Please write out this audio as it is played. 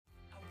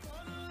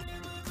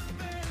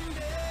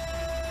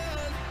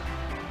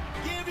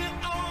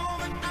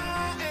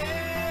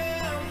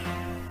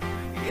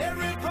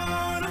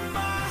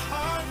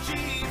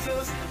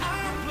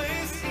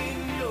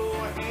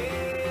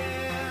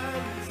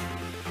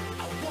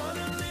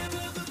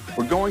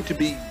We're going to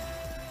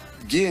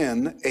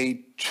begin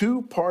a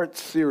two-part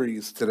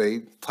series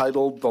today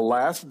titled The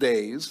Last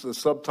Days. The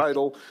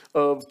subtitle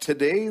of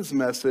today's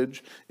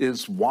message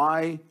is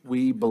Why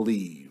We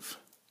Believe.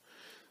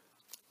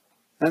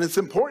 And it's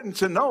important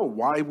to know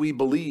why we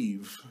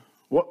believe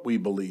what we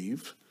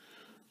believe.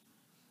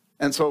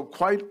 And so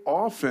quite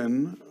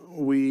often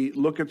we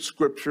look at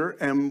Scripture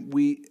and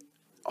we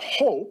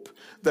hope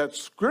that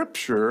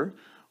Scripture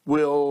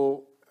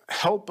will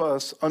help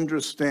us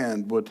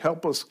understand, would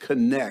help us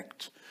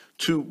connect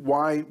to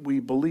why we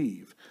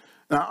believe.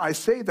 Now, I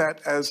say that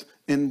as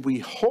in we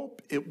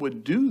hope it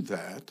would do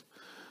that,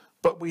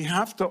 but we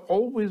have to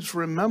always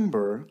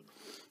remember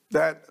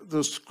that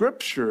the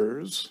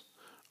Scriptures,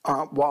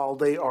 while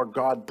they are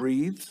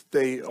God-breathed,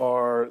 they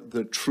are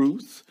the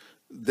truth,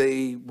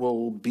 they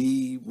will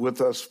be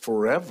with us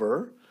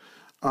forever,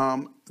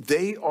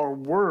 they are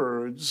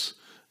words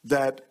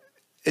that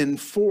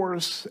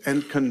enforce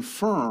and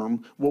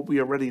confirm what we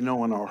already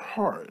know in our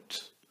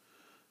heart.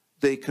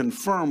 They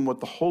confirm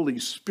what the Holy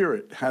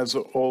Spirit has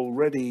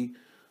already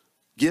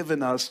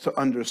given us to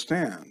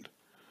understand.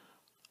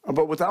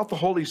 But without the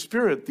Holy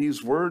Spirit,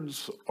 these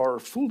words are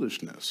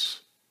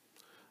foolishness.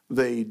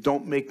 They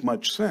don't make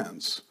much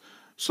sense.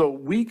 So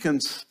we can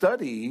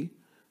study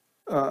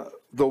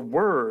the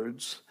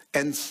words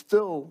and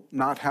still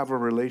not have a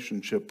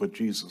relationship with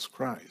Jesus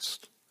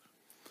Christ.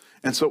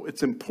 And so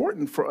it's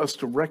important for us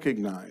to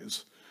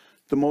recognize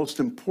the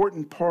most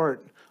important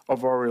part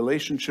of our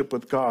relationship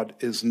with God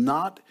is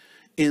not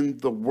in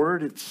the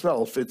Word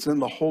itself, it's in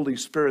the Holy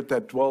Spirit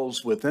that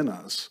dwells within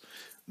us.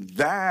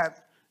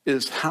 That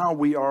is how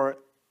we are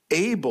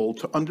able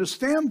to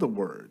understand the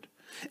Word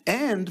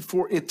and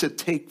for it to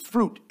take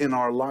fruit in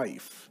our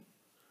life.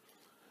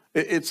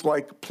 It's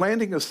like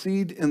planting a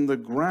seed in the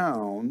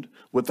ground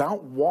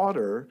without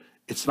water,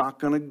 it's not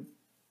going to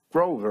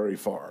grow very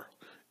far.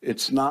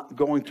 It's not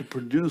going to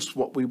produce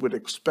what we would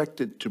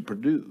expect it to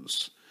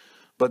produce.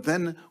 But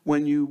then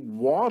when you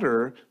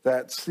water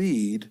that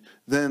seed,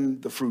 then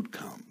the fruit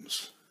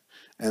comes.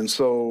 And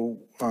so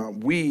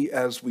we,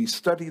 as we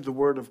study the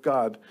Word of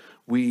God,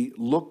 we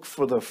look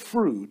for the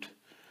fruit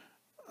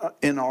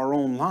in our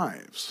own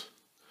lives.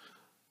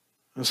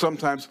 And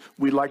sometimes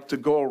we like to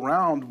go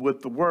around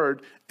with the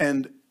Word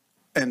and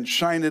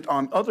shine it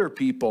on other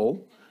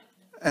people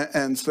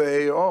and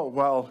say, oh,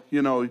 well,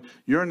 you know,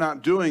 you're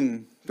not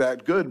doing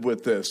that good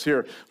with this.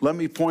 Here, let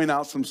me point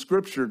out some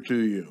Scripture to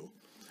you.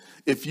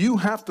 If you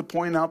have to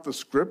point out the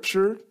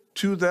Scripture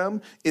to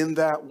them in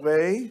that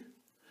way,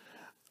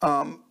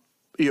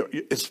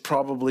 it's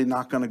probably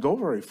not going to go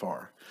very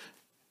far.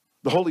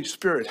 The Holy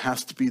Spirit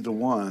has to be the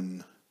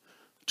one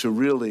to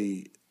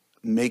really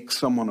make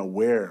someone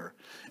aware.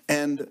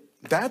 And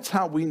that's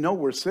how we know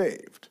we're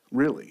saved,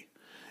 really,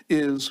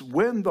 is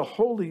when the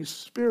Holy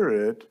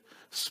Spirit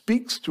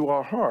speaks to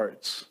our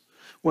hearts,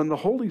 when the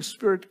Holy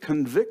Spirit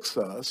convicts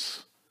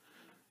us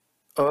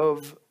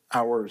of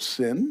our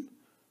sin,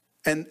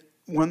 and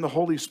when the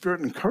Holy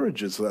Spirit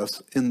encourages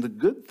us in the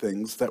good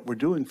things that we're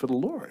doing for the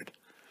Lord.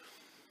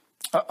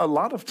 A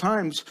lot of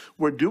times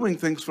we're doing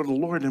things for the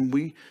Lord and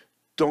we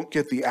don't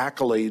get the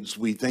accolades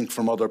we think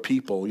from other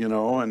people, you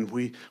know, and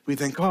we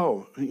think,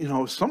 oh, you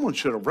know, someone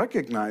should have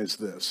recognized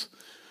this.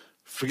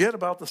 Forget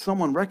about the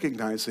someone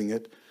recognizing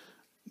it.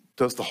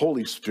 Does the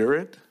Holy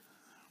Spirit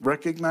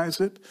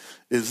recognize it?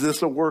 Is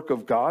this a work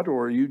of God,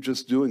 or are you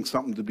just doing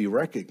something to be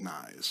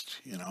recognized,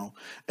 you know?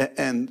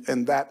 And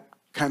that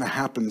kind of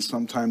happens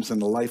sometimes in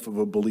the life of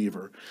a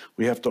believer.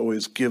 We have to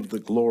always give the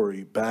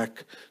glory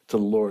back to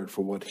the Lord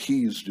for what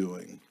he's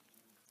doing.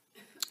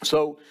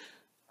 So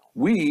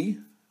we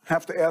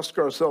have to ask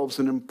ourselves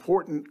an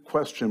important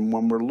question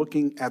when we're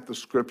looking at the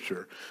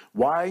Scripture,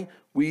 why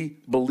we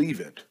believe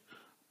it.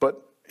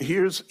 But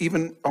here's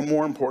even a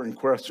more important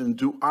question.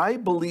 Do I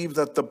believe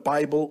that the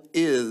Bible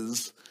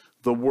is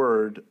the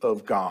Word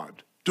of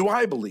God? Do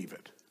I believe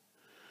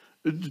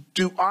it?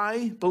 Do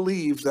I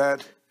believe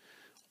that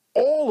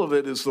all of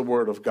it is the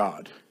Word of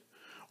God?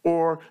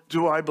 Or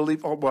do I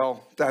believe, oh,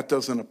 well, that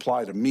doesn't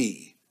apply to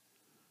me?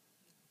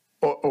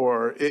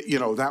 Or you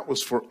know, that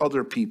was for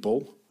other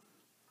people.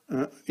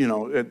 You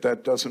know,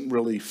 that doesn't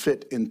really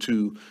fit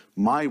into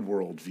my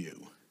worldview.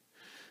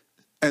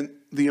 And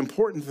the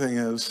important thing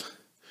is,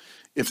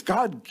 if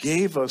God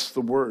gave us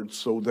the Word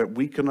so that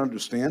we can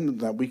understand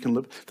and that we can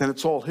live, then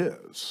it's all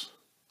His.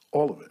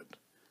 All of it.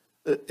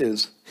 It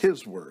is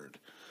His Word.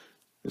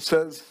 It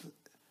says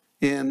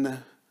in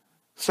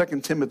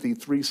 2 Timothy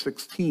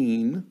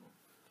 3:16,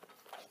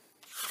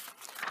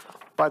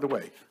 by the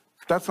way,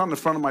 that's on the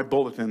front of my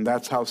bulletin.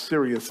 That's how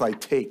serious I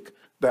take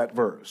that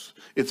verse.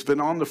 It's been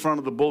on the front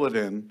of the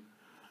bulletin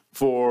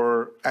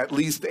for at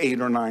least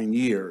 8 or 9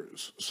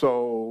 years.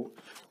 So,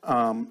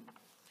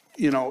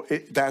 you know,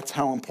 that's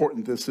how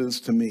important this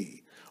is to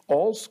me.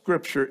 All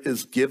Scripture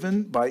is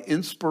given by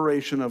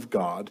inspiration of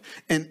God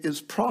and is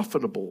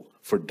profitable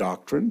for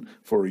doctrine,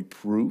 for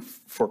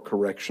reproof, for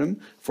correction,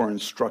 for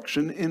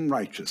instruction in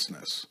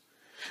righteousness,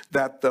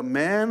 that the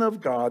man of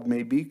God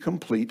may be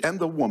complete, and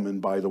the woman,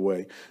 by the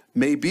way,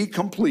 may be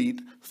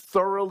complete,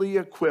 thoroughly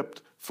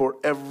equipped for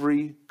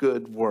every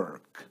good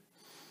work.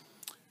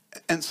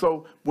 And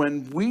so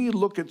when we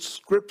look at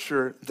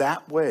Scripture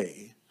that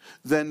way,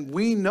 then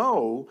we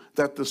know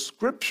that the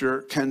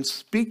Scripture can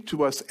speak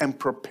to us and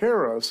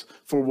prepare us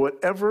for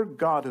whatever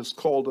God has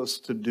called us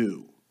to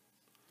do.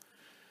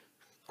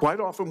 Quite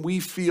often we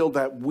feel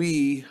that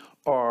we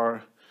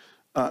are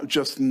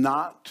just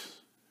not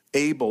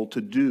able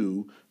to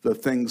do the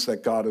things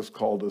that God has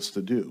called us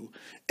to do.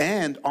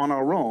 And on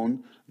our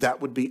own, that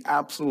would be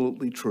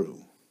absolutely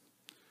true.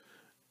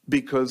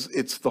 Because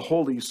it's the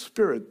Holy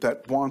Spirit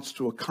that wants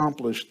to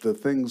accomplish the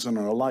things in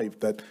our life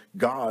that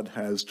God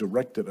has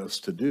directed us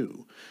to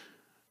do.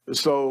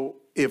 So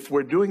if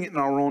we're doing it in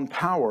our own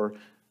power,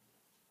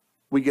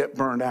 we get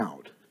burned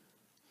out.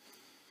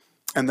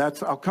 And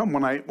that's how come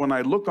when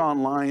I look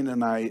online,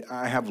 and I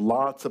have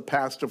lots of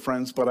pastor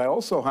friends, but I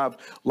also have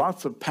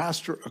lots of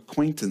pastor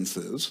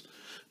acquaintances,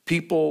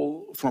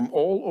 people from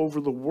all over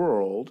the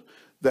world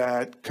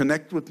that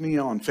connect with me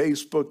on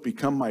Facebook,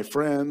 become my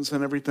friends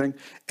and everything.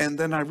 And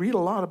then I read a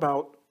lot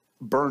about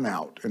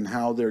burnout and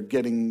how they're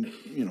getting,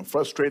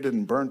 frustrated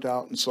and burnt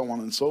out and so on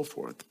and so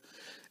forth.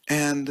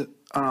 And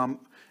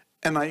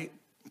I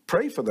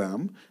pray for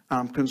them.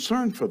 I'm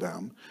concerned for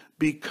them,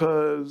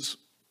 because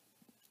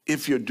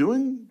if you're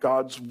doing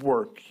God's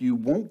work, you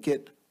won't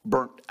get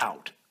burnt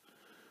out.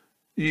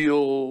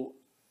 You'll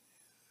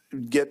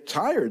get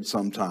tired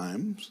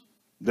sometimes.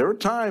 There are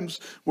times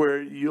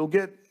where you'll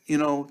get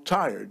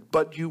tired,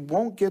 but you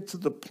won't get to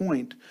the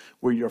point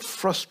where you're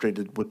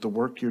frustrated with the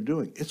work you're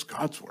doing. It's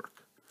God's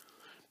work.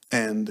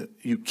 And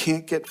you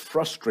can't get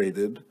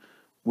frustrated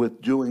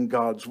with doing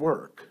God's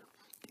work.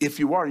 If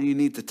you are, you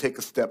need to take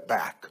a step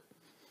back.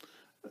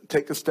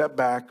 Take a step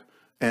back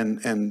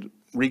and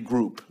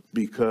regroup,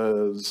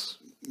 because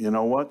you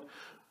know what?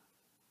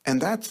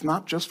 And that's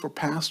not just for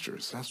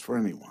pastors, that's for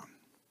anyone.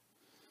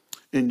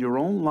 In your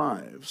own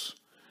lives,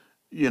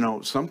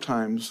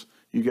 sometimes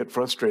you get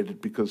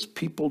frustrated because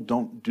people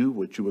don't do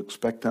what you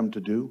expect them to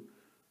do.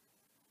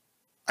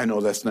 I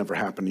know that's never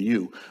happened to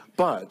you,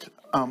 but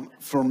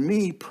for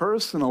me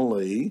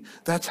personally,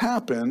 that's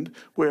happened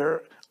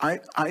where I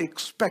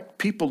expect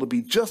people to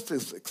be just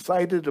as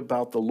excited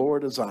about the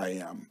Lord as I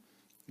am,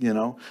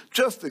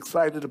 just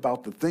excited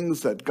about the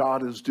things that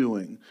God is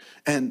doing.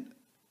 And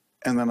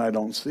then I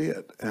don't see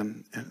it.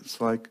 And it's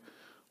like,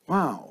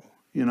 wow,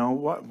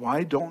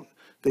 why don't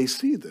they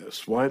see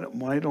this? Why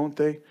don't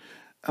they?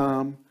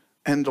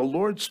 And the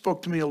Lord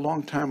spoke to me a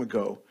long time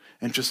ago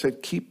and just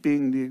said, keep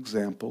being the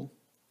example.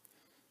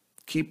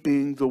 Keep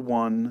being the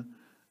one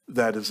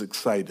that is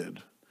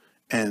excited.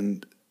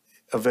 And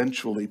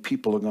eventually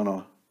people are going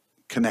to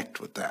connect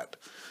with that.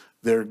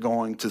 They're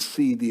going to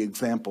see the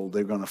example.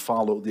 They're going to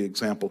follow the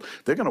example.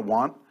 They're going to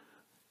want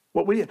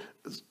what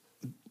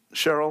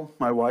Cheryl,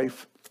 my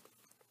wife,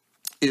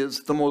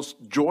 is the most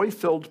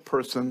joy-filled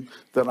person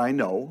that I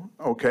know,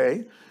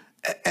 okay?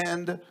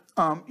 And,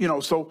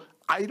 so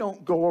I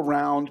don't go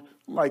around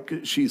like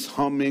she's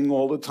humming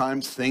all the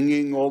time,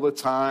 singing all the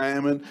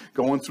time, and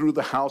going through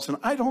the house, and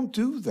I don't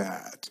do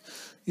that.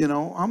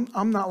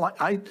 I'm not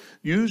like,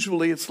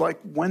 usually it's like,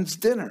 when's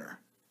dinner?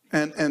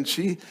 So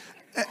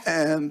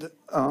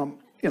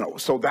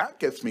that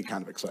gets me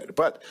kind of excited.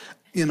 But,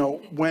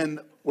 when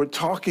we're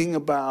talking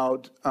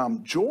about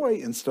joy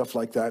and stuff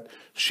like that,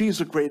 she's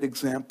a great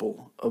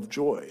example of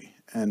joy,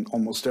 and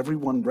almost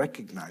everyone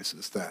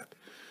recognizes that.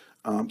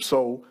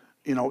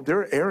 There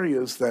are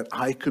areas that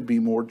I could be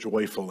more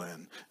joyful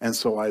in. And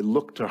so I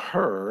look to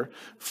her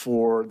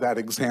for that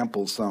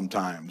example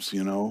sometimes,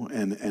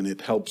 and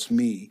it helps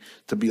me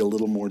to be a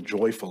little more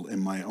joyful in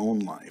my own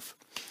life.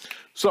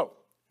 So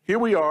here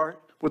we are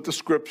with the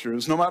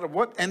Scriptures. No matter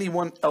what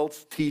anyone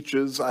else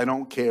teaches, I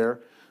don't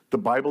care. The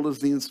Bible is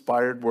the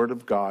inspired word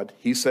of God.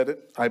 He said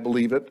it, I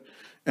believe it.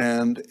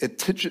 And it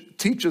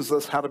teaches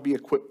us how to be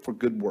equipped for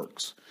good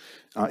works.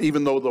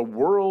 Even though the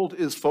world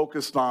is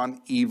focused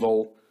on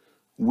evil,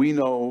 we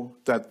know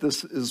that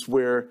this is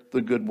where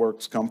the good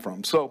works come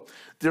from. So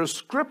there's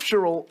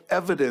scriptural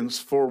evidence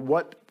for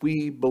what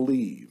we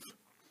believe.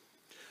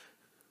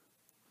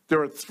 There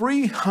are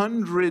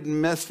 300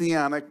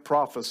 messianic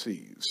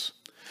prophecies.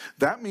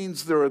 That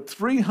means there are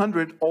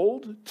 300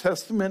 Old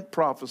Testament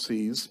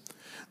prophecies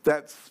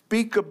that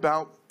speak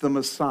about the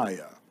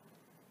Messiah,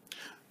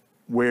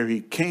 where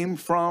he came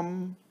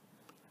from,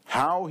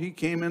 how he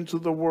came into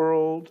the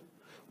world,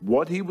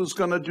 what he was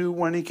going to do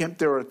when he came.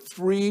 There are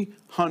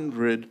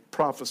 300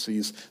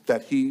 prophecies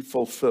that he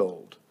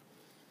fulfilled.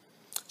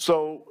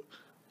 So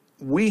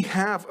we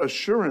have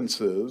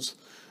assurances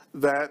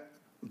that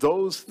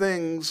those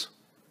things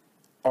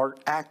are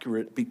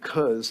accurate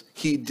because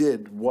he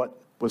did what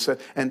was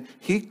said. And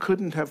he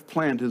couldn't have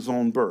planned his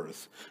own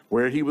birth,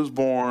 where he was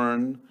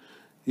born,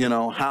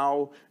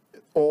 how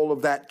all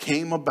of that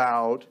came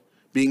about,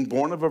 being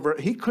born of a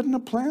virgin. He couldn't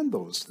have planned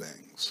those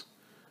things.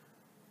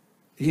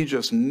 He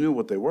just knew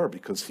what they were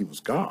because he was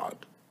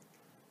God.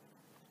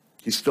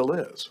 He still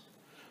is.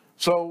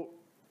 So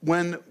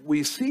when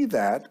we see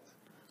that,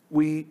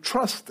 we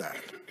trust that.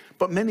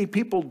 But many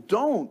people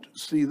don't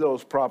see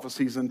those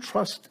prophecies and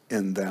trust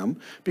in them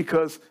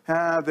because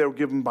they were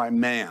given by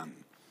man.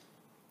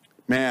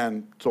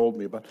 Man told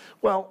me about.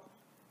 Well,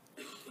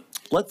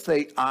 let's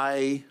say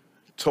I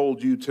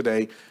told you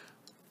today,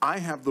 I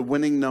have the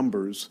winning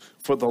numbers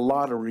for the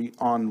lottery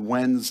on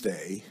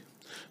Wednesday.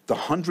 The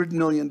 $100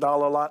 million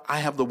lot, I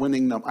have the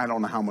winning number. I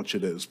don't know how much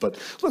it is, but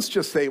let's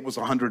just say it was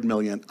 $100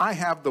 million. I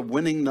have the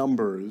winning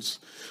numbers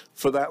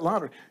for that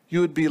lottery.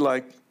 You would be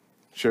like,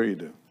 sure you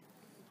do.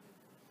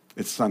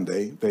 It's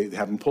Sunday. They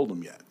haven't pulled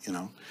them yet, you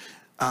know.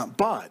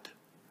 But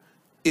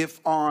if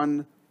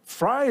on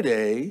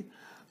Friday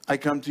I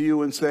come to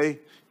you and say,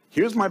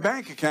 here's my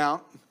bank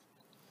account,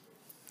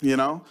 you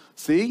know,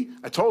 see,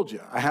 I told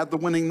you, I had the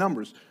winning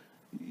numbers.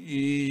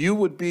 You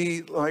would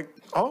be like,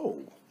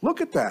 oh,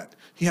 look at that.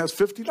 He has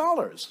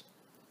 $50.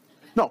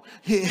 No,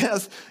 he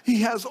has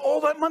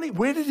all that money.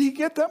 Where did he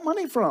get that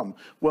money from?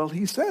 Well,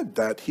 he said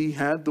that he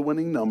had the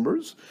winning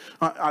numbers.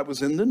 I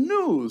was in the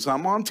news.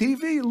 I'm on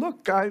TV.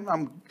 Look,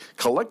 I'm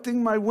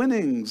collecting my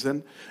winnings.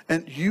 And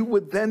you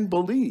would then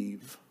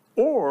believe,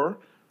 or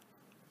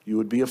you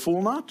would be a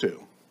fool not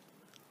to.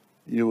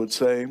 You would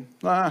say,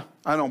 I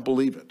don't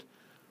believe it.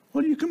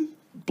 Well, you can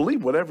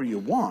believe whatever you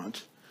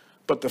want,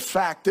 but the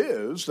fact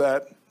is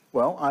that,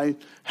 well, I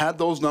had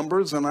those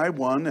numbers and I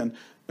won, and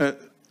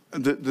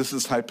this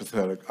is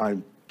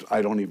hypothetical.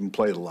 I don't even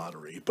play the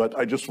lottery, but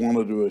I just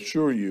wanted to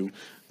assure you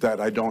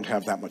that I don't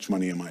have that much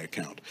money in my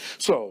account.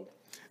 So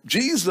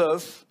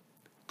Jesus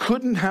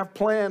couldn't have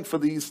planned for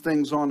these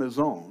things on his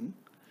own.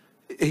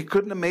 He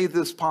couldn't have made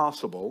this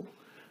possible.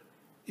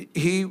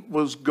 He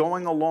was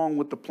going along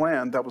with the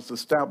plan that was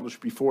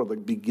established before the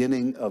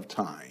beginning of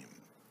time.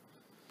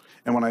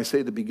 And when I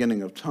say the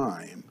beginning of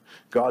time,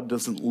 God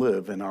doesn't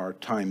live in our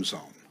time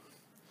zone.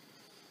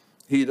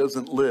 He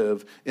doesn't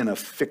live in a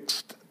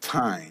fixed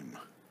time.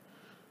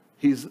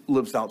 He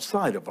lives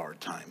outside of our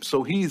time.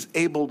 So he's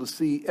able to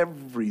see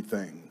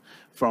everything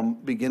from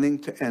beginning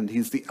to end.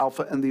 He's the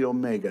Alpha and the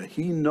Omega.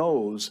 He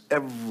knows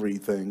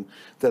everything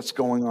that's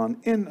going on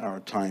in our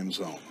time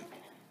zone.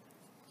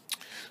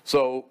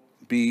 So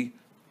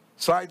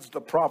besides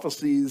the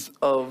prophecies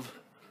of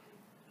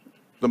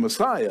the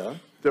Messiah,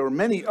 there are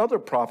many other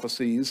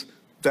prophecies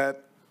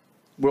that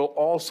we're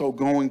also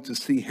going to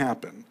see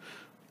happen,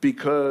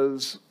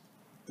 because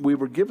we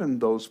were given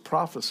those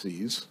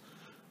prophecies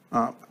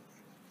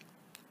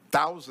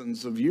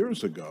thousands of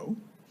years ago,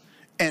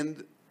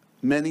 and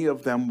many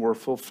of them were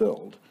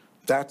fulfilled.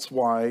 That's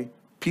why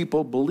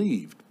people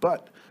believed.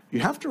 But you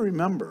have to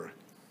remember,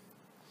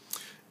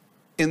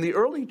 in the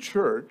early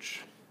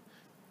church,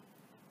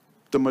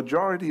 the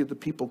majority of the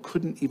people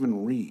couldn't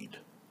even read.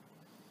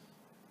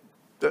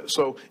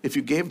 So if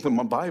you gave them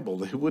a Bible,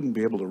 they wouldn't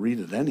be able to read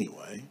it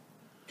anyway.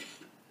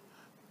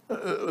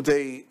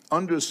 They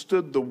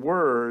understood the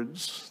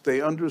words.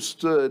 They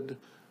understood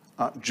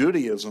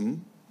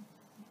Judaism.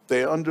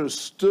 They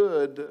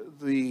understood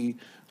the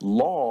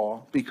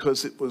law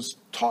because it was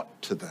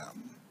taught to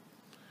them.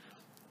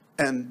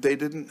 And they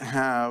didn't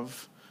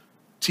have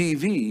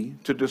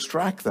TV to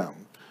distract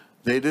them.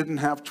 They didn't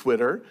have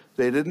Twitter.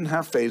 They didn't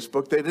have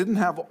Facebook. They didn't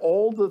have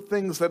all the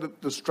things that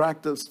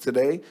distract us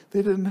today.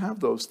 They didn't have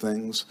those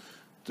things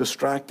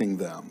distracting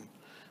them.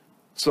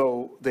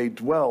 So they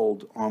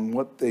dwelled on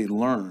what they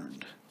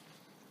learned.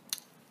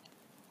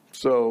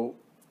 So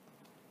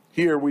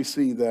here we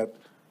see that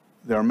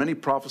there are many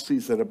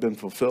prophecies that have been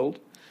fulfilled,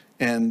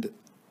 and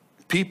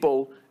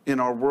people in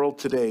our world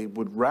today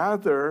would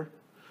rather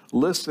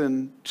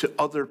listen to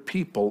other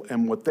people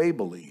and what they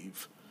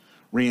believe.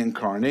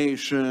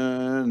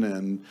 Reincarnation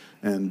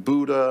and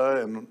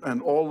Buddha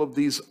and all of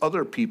these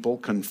other people,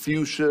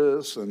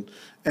 Confucius,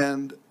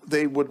 and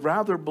they would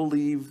rather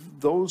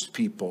believe those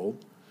people.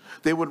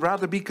 They would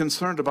rather be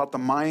concerned about the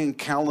Mayan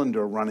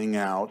calendar running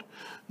out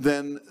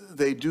than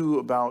they do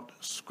about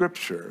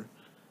Scripture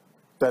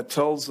that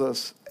tells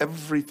us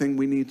everything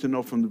we need to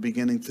know from the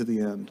beginning to the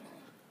end.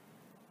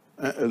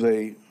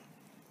 They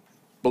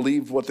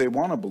believe what they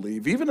want to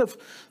believe. Even if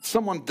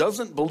someone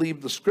doesn't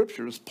believe the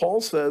Scriptures,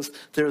 Paul says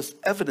there's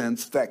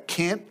evidence that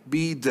can't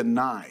be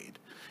denied.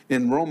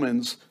 In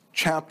Romans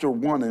chapter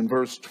 1 and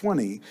verse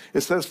 20, it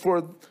says,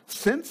 "For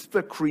since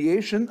the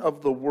creation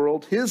of the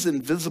world, his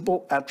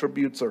invisible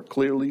attributes are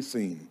clearly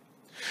seen,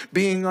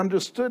 being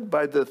understood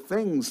by the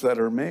things that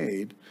are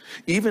made,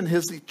 even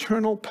his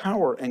eternal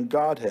power and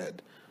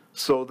Godhead,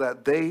 so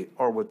that they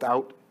are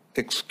without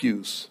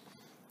excuse.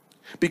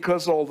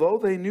 Because although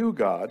they knew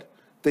God,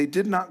 they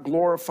did not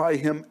glorify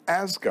him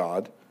as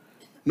God,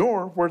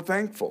 nor were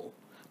thankful,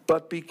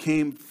 but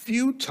became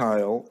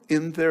futile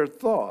in their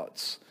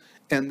thoughts,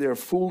 and their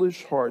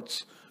foolish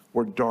hearts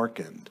were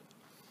darkened."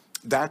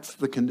 That's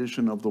the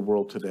condition of the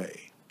world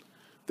today.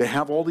 They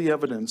have all the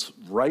evidence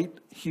right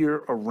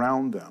here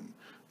around them.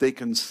 They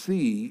can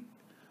see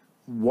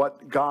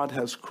what God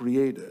has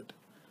created,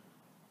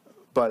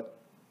 but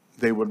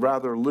they would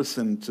rather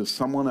listen to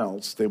someone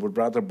else. They would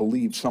rather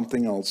believe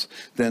something else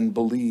than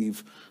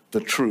believe the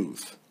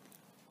truth.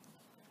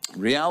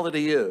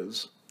 Reality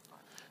is,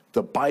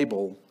 the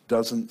Bible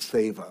doesn't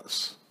save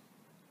us.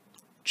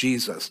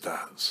 Jesus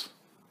does.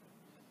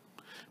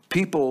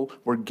 People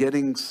were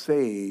getting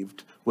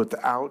saved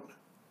without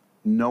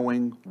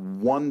knowing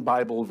one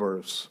Bible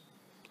verse.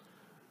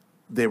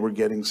 They were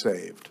getting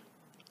saved.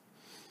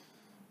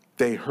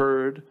 They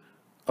heard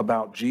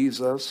about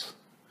Jesus.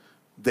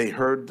 They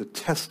heard the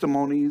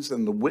testimonies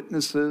and the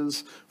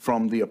witnesses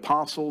from the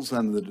apostles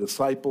and the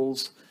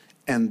disciples,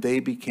 and they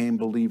became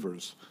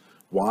believers.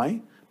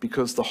 Why?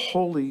 Because the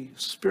Holy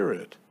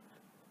Spirit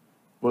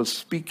was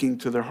speaking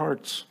to their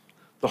hearts.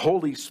 The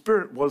Holy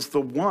Spirit was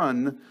the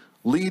one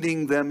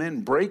leading them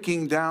in,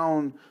 breaking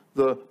down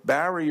the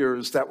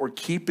barriers that were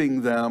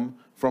keeping them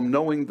from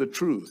knowing the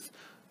truth.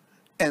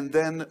 And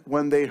then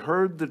when they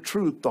heard the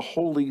truth, the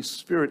Holy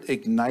Spirit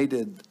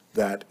ignited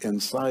that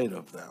inside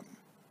of them.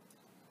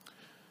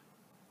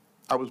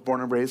 I was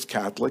born and raised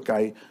Catholic.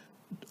 I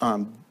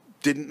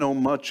didn't know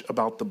much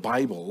about the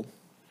Bible.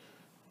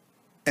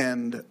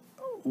 And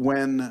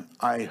when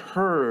I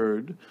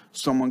heard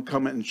someone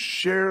come and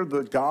share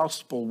the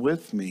gospel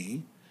with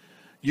me,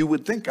 you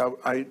would think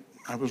I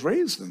was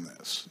raised in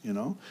this, you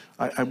know.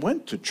 I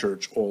went to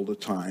church all the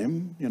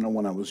time, you know,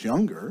 when I was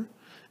younger.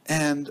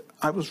 And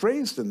I was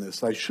raised in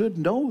this. I should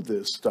know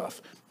this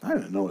stuff. I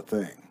didn't know a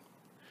thing.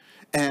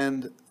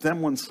 And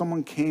then when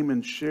someone came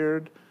and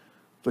shared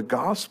the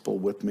gospel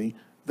with me,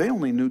 they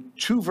only knew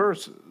 2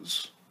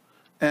 verses.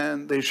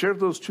 And they shared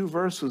those 2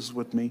 verses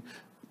with me,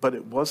 but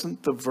it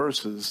wasn't the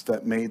verses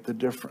that made the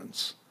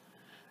difference.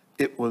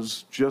 It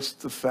was just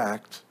the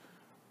fact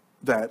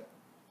that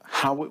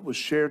how it was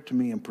shared to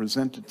me and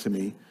presented to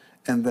me,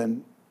 and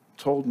then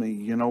told me,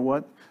 you know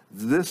what?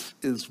 This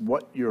is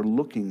what you're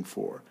looking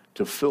for,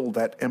 to fill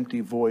that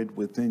empty void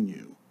within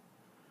you.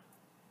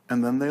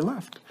 And then they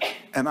left.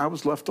 And I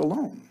was left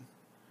alone.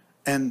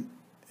 And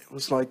it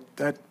was like,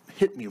 that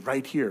hit me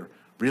right here.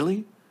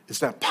 Really? Is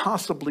that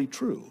possibly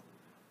true?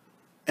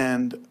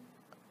 And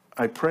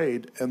I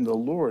prayed, and the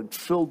Lord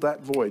filled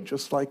that void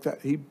just like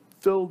that. He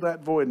filled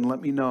that void and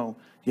let me know,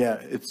 yeah,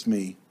 it's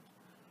me.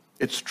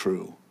 It's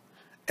true.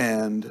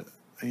 And,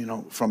 you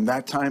know, from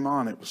that time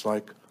on, it was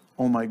like,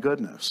 oh my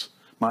goodness,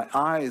 my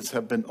eyes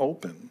have been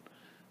opened.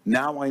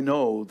 Now I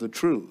know the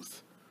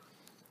truth,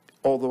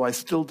 although I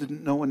still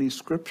didn't know any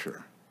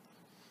scripture.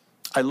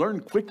 I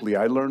learned quickly.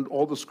 I learned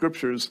all the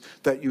scriptures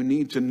that you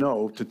need to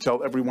know to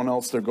tell everyone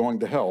else they're going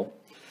to hell.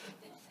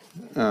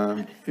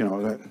 You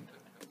know, that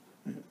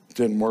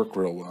didn't work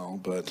real well.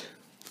 But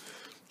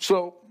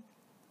so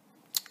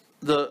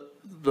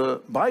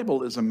the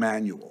Bible is a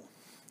manual.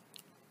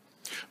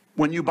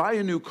 When you buy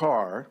a new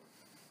car,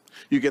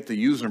 you get the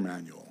user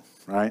manual,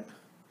 right?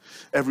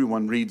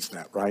 Everyone reads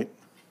that, right?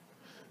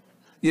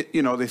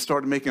 You know, they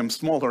started making them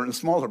smaller and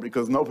smaller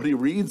because nobody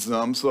reads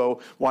them,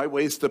 so why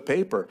waste the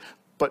paper?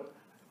 But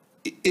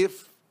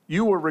if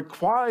you were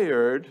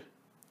required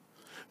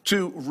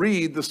to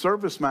read the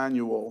service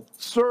manual,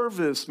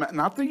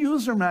 not the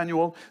user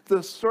manual,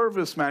 the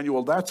service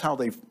manual, that's how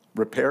they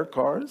repair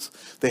cars.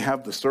 They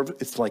have the service,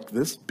 it's like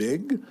this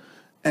big,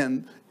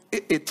 and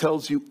it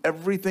tells you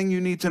everything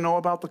you need to know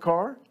about the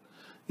car,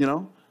 you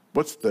know?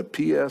 What's the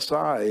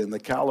PSI and the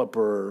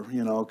caliper,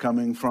 you know,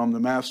 coming from the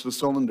master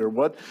cylinder?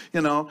 What,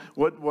 you know,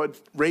 what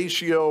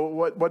ratio,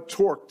 what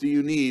torque do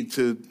you need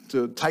to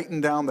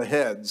tighten down the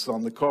heads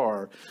on the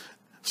car?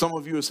 Some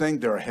of you are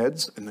saying there are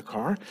heads in the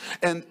car.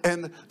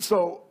 And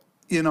so,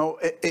 you know,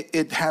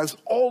 it has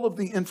all of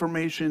the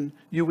information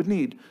you would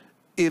need.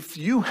 If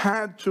you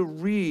had to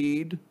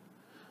read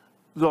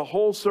the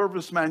whole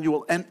service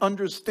manual and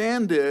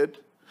understand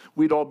it,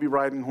 we'd all be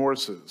riding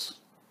horses,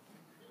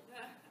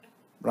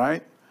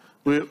 right?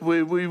 We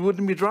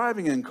wouldn't be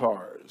driving in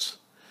cars.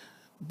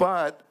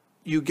 But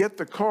you get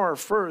the car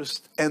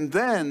first, and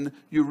then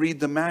you read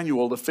the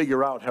manual to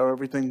figure out how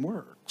everything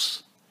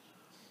works.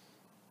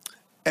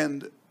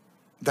 And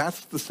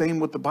that's the same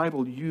with the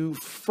Bible. You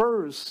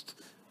first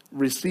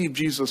receive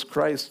Jesus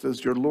Christ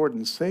as your Lord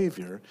and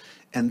Savior,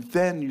 and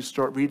then you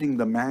start reading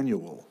the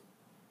manual.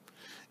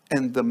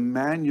 And the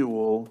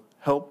manual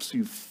helps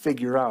you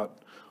figure out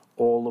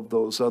all of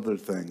those other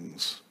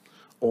things.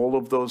 All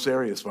of those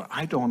areas where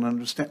I don't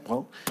understand.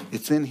 Well,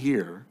 it's in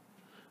here.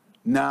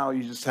 Now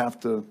you just have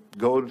to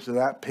go to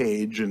that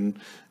page and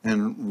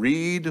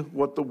read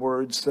what the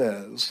Word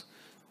says.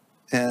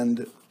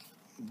 And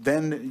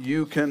then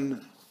you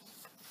can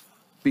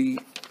be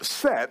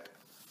set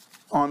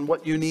on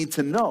what you need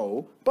to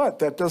know. But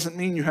that doesn't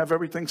mean you have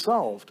everything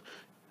solved.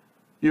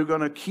 You're going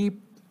to keep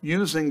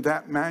using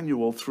that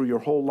manual through your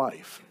whole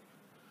life.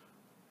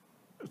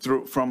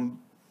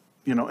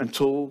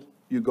 Until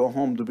you go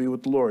home to be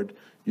with the Lord.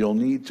 You'll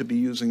need to be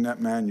using that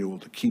manual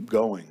to keep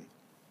going.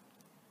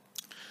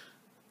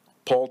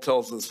 Paul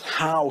tells us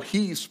how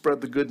he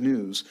spread the good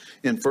news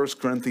in 1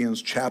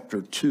 Corinthians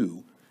chapter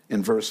 2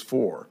 in verse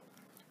 4.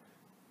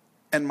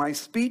 And my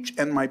speech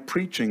and my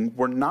preaching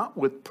were not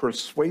with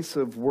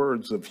persuasive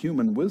words of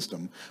human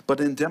wisdom, but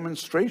in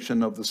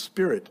demonstration of the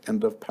Spirit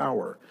and of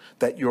power,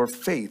 that your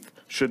faith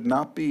should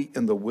not be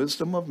in the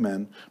wisdom of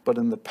men, but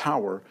in the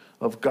power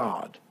of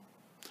God.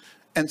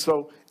 And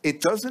so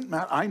it doesn't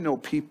matter. I know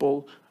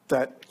people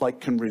that like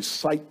can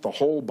recite the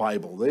whole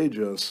Bible. They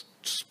just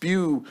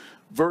spew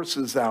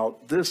verses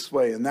out this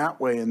way and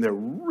that way, and they're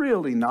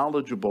really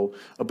knowledgeable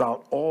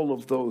about all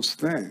of those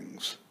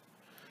things.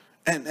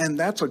 And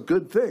that's a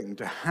good thing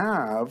to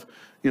have,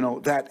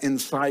 that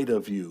inside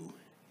of you,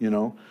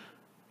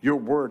 Your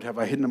word have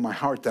I hidden in my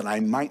heart that I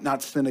might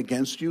not sin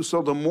against you.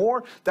 So the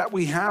more that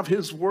we have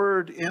his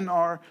word in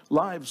our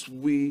lives,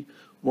 we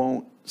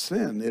won't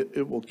sin.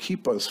 It will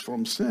keep us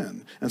from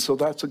sin. And so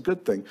that's a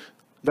good thing.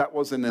 That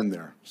wasn't in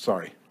there.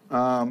 Sorry.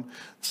 I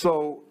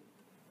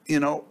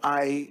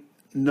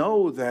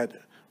know that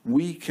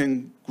we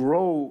can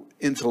grow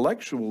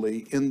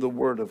intellectually in the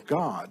word of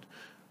God,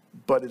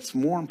 but it's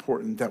more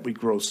important that we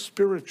grow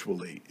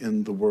spiritually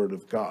in the word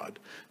of God,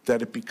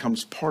 that it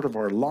becomes part of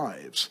our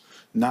lives,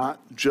 not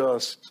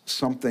just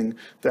something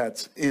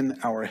that's in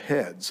our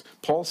heads.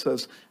 Paul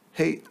says,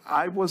 hey,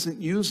 I wasn't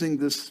using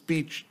this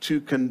speech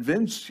to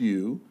convince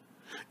you.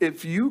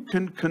 If you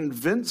can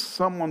convince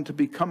someone to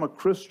become a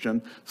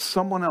Christian,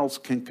 someone else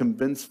can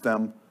convince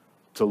them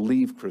to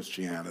leave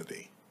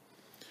Christianity.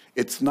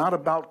 It's not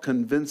about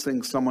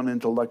convincing someone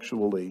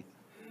intellectually.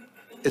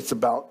 It's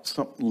about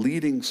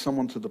leading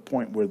someone to the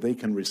point where they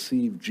can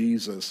receive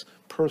Jesus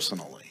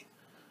personally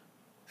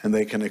and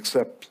they can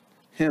accept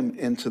him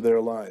into their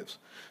lives.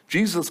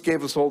 Jesus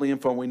gave us all the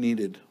info we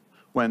needed.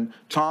 When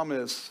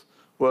Thomas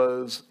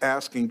was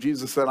asking,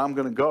 Jesus said, I'm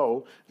going to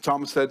go.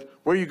 Thomas said,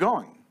 where are you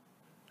going?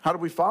 How do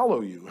we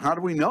follow you? How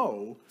do we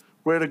know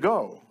where to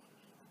go?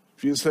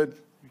 Jesus said,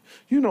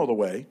 you know the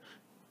way.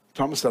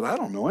 Thomas said, I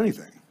don't know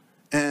anything.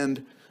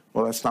 And,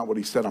 well, that's not what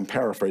he said. I'm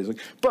paraphrasing.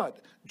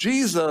 But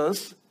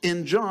Jesus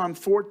in John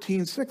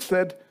 14:6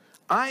 said,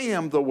 I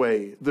am the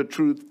way, the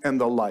truth, and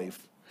the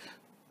life.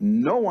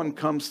 No one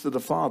comes to the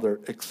Father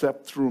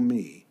except through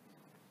me.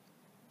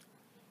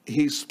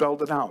 He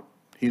spelled it out.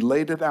 He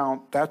laid it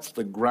out. That's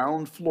the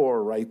ground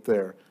floor right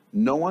there.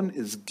 No one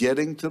is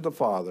getting to the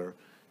Father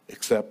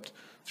except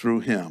through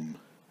him.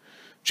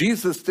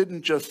 Jesus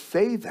didn't just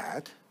say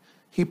that.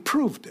 He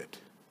proved it.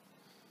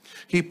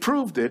 He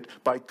proved it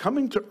by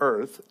coming to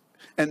earth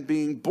and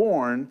being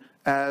born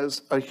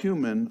as a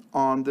human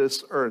on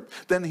this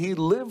earth. Then he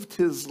lived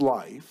his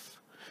life,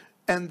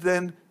 and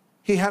then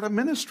he had a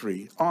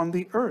ministry on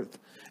the earth.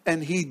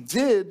 And he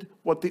did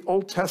what the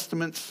Old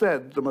Testament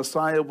said the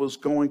Messiah was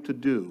going to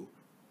do.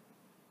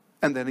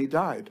 And then he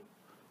died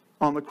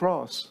on the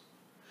cross.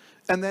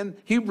 And then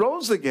he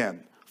rose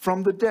again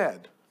from the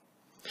dead.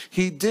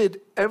 He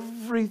did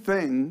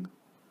everything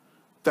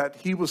that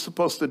he was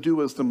supposed to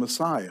do as the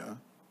Messiah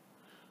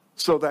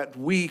so that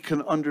we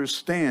can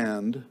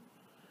understand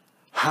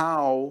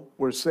how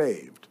we're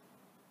saved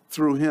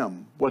through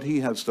him, what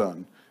he has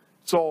done.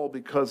 It's all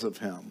because of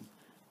him.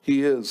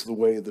 He is the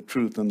way, the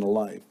truth, and the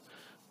life.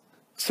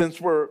 Since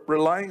we're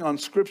relying on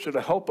Scripture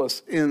to help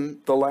us in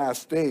the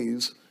last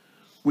days,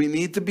 we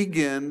need to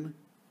begin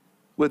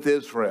with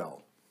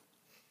Israel.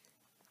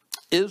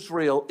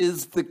 Israel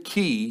is the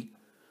key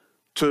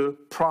to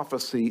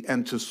prophecy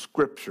and to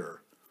Scripture.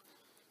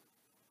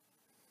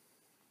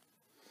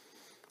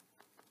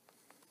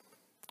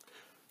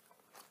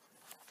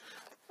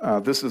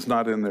 This is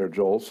not in there,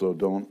 Joel, so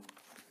don't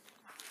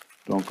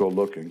go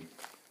looking.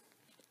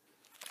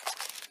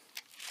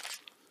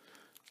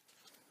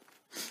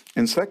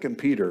 In 2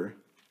 Peter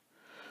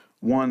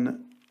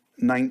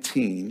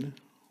 1:19,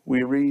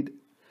 we read,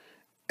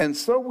 and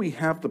so we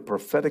have the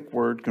prophetic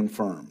word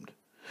confirmed,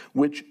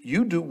 which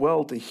you do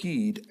well to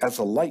heed as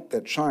a light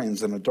that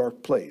shines in a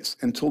dark place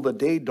until the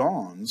day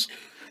dawns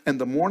and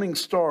the morning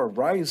star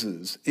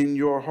rises in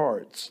your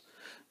hearts.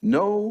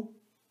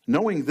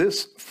 Knowing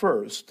this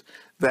first,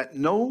 that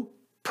no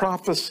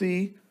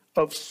prophecy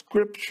of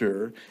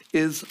Scripture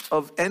is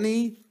of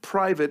any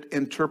private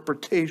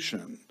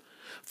interpretation.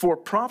 For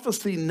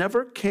prophecy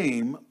never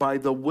came by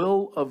the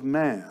will of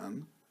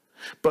man,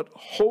 but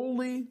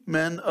holy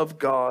men of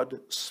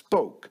God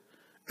spoke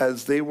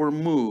as they were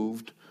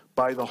moved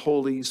by the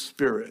Holy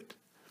Spirit.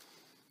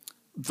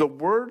 The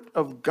Word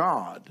of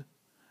God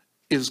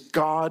is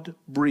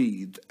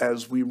God-breathed,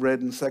 as we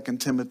read in 2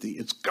 Timothy.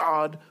 It's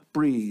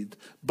God-breathed,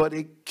 but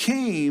it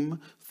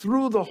came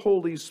through the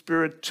Holy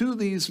Spirit to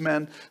these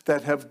men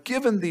that have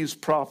given these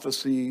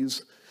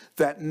prophecies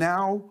that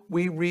now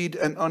we read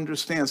and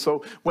understand.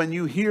 So when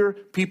you hear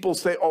people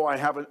say, oh, I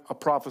have a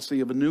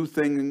prophecy of a new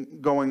thing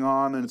going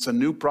on, and it's a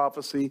new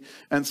prophecy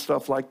and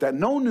stuff like that.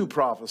 No new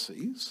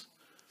prophecies,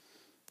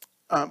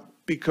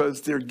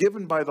 because they're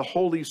given by the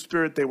Holy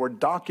Spirit. They were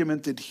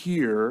documented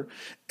here,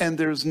 and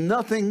there's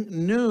nothing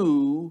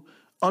new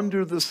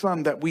under the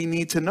sun that we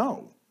need to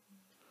know,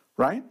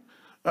 right?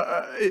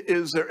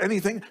 Is there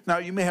anything? Now,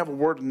 you may have a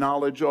word of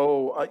knowledge.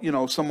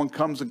 Someone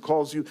comes and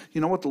calls you. You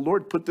know what? The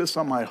Lord put this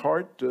on my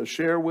heart to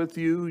share with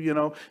you,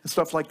 and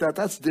stuff like that.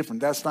 That's different.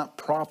 That's not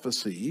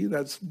prophecy.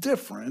 That's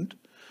different.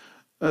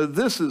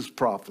 This is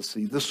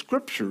prophecy. The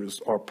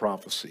Scriptures are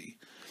prophecy.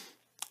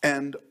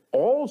 And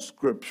all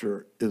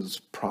Scripture is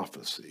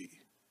prophecy.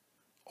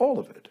 All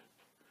of it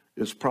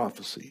is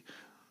prophecy.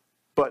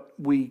 But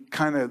we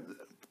kind of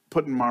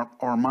put in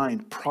our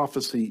mind,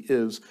 prophecy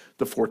is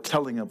the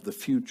foretelling of the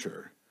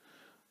future.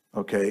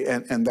 Okay,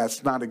 and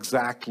that's not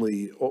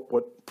exactly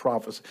what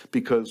prophecy,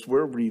 because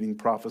we're reading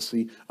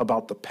prophecy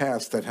about the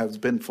past that has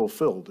been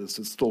fulfilled. Is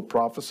it still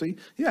prophecy?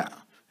 Yeah,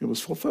 it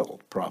was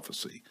fulfilled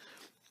prophecy.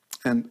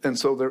 And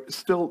so there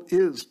still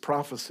is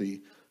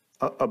prophecy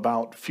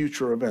about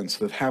future events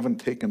that haven't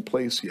taken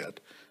place yet.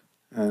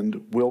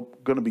 And we're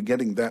going to be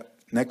getting that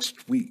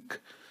next week.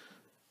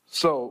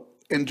 So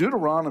in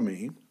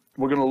Deuteronomy,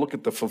 we're going to look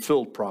at the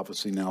fulfilled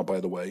prophecy now, by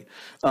the way.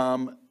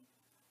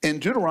 In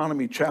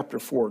Deuteronomy chapter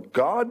 4,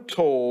 God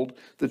told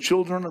the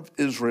children of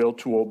Israel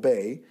to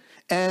obey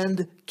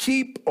and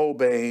keep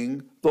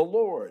obeying the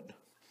Lord.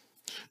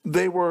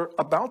 They were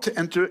about to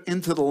enter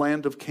into the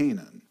land of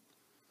Canaan.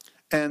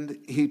 And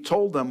he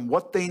told them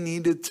what they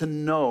needed to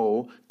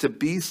know to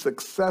be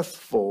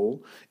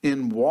successful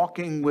in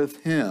walking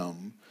with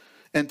him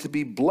and to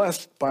be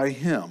blessed by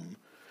him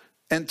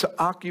and to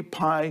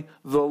occupy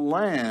the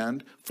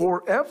land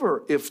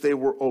forever. If they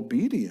were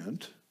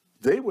obedient,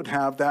 they would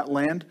have that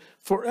land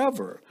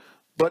forever.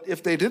 But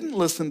if they didn't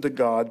listen to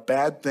God,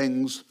 bad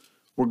things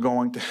were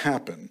going to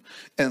happen.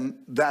 And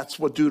that's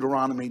what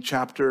Deuteronomy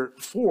chapter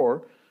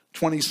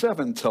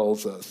 4:27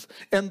 tells us.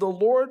 And the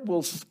Lord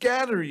will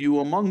scatter you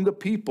among the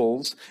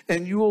peoples,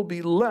 and you will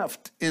be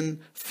left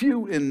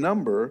few in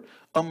number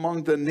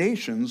among the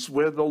nations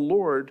where the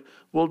Lord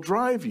will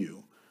drive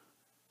you.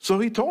 So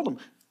he told them,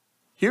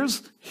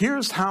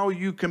 here's how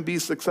you can be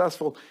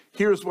successful.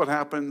 Here's what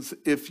happens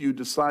if you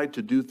decide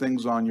to do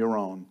things on your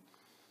own.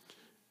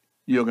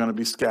 You're going to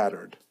be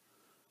scattered.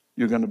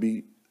 You're going to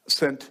be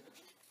sent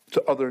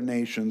to other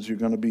nations. You're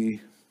going to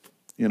be,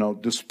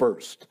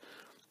 dispersed.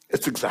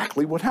 It's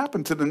exactly what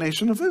happened to the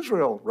nation of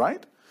Israel,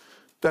 right?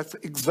 That's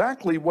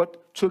exactly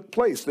what took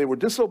place. They were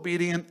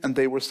disobedient and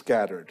they were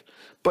scattered.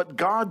 But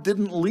God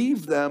didn't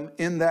leave them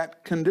in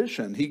that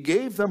condition. He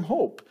gave them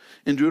hope.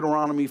 In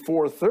Deuteronomy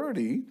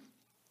 4:30,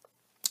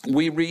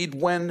 we read,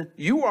 when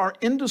you are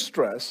in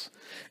distress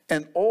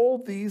and all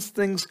these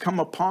things come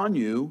upon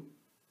you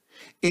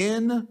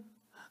in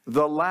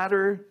the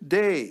latter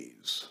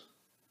days.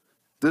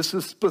 This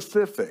is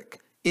specific.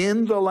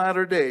 In the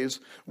latter days,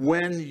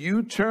 when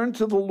you turn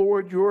to the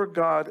Lord your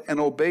God and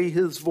obey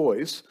his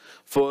voice,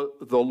 for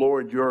the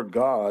Lord your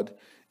God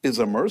is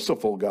a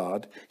merciful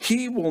God,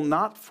 he will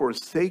not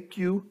forsake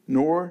you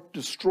nor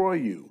destroy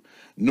you,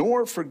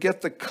 nor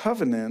forget the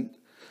covenant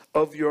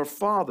of your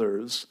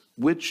fathers,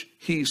 which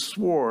he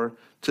swore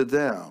to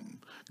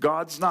them.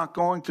 God's not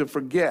going to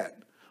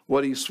forget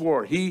what he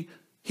swore. He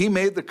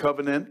made the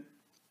covenant.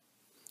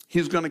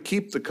 He's going to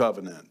keep the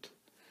covenant.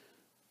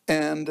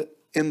 And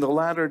in the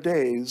latter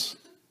days,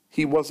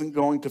 he wasn't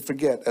going to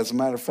forget. As a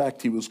matter of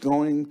fact, he was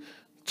going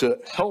to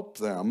help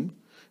them.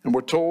 And we're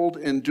told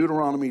in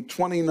Deuteronomy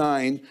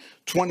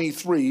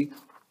 29:23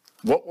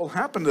 what will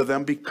happen to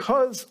them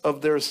because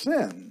of their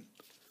sin.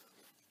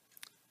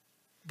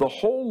 The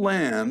whole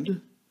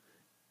land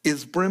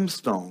is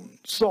brimstone,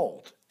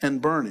 salt,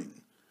 and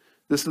burning.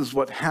 This is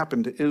what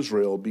happened to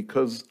Israel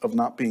because of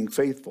not being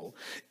faithful.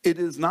 It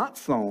is not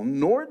sown,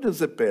 nor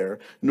does it bear,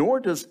 nor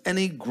does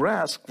any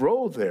grass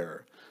grow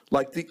there,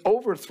 like the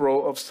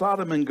overthrow of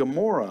Sodom and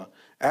Gomorrah,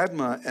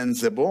 Admah and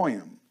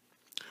Zeboim,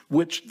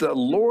 which the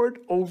Lord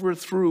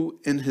overthrew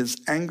in his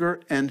anger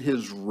and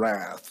his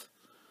wrath.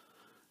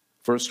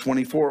 Verse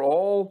 24,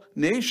 all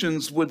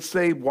nations would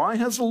say, why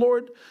has the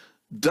Lord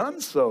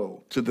done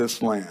so to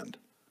this land?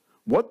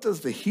 What does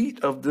the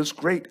heat of this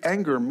great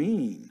anger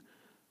mean?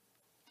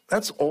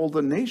 That's all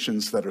the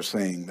nations that are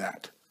saying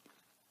that.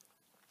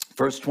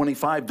 Verse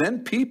 25,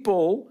 then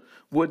people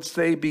would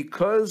say,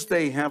 because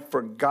they have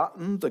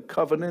forgotten the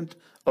covenant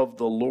of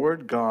the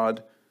Lord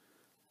God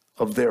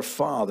of their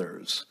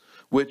fathers,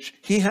 which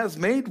he has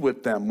made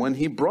with them when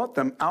he brought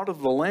them out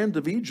of the land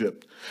of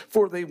Egypt.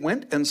 For they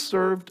went and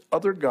served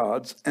other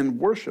gods and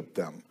worshipped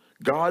them,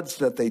 gods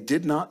that they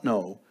did not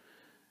know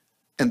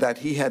and that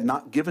he had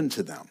not given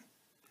to them.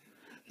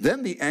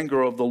 Then the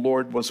anger of the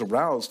Lord was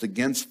aroused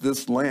against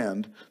this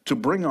land to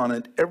bring on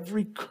it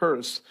every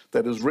curse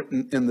that is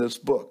written in this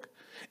book.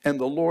 And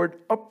the Lord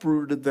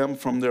uprooted them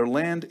from their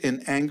land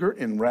in anger,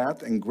 in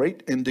wrath, and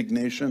great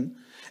indignation,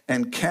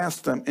 and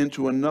cast them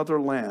into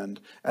another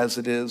land as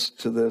it is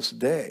to this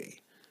day.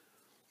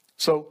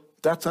 So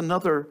that's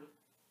another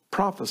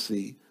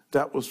prophecy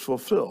that was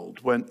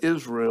fulfilled when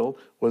Israel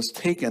was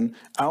taken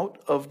out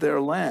of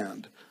their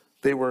land.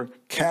 They were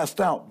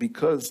cast out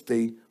because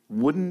they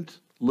wouldn't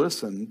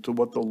listen to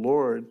what the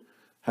Lord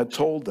had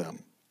told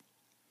them.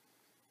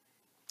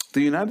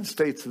 The United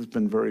States has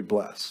been very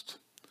blessed.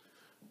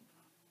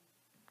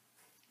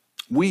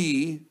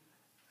 We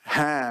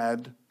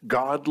had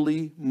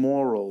godly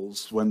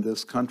morals when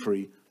this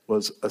country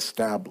was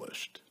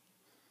established.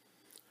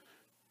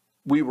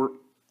 We were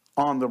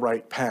on the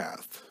right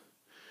path.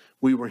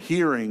 We were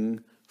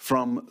hearing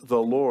from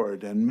the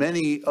Lord, and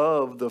many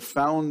of the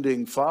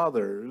founding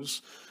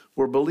fathers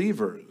were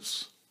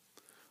believers.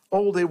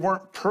 Oh, they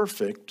weren't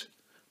perfect,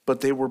 but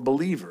they were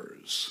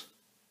believers.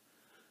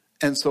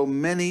 And so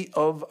many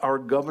of our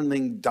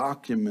governing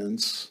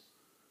documents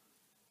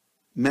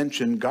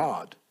mention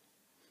God,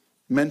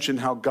 mention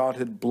how God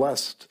had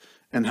blessed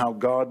and how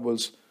God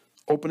was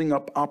opening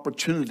up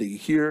opportunity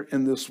here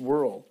in this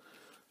world.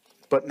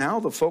 But now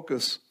the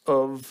focus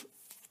of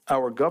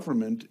our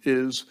government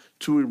is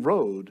to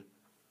erode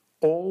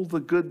all the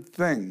good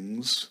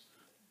things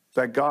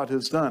that God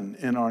has done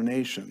in our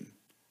nation.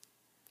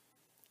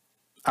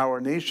 Our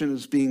nation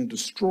is being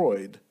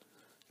destroyed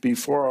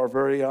before our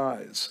very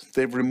eyes.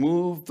 They've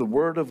removed the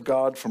word of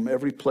God from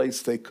every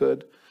place they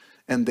could,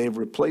 and they've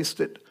replaced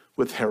it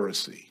with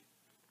heresy.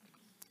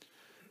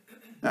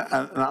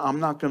 I'm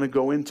not going to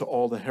go into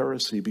all the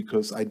heresy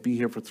because I'd be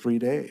here for 3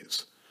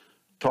 days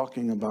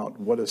talking about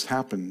what has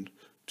happened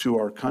to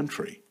our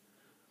country.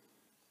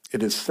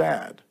 It is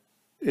sad.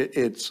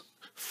 It's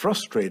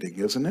frustrating,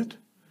 isn't it,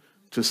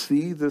 to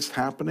see this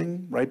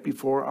happening right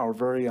before our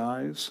very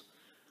eyes?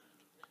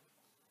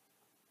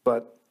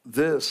 But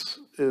this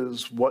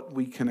is what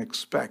we can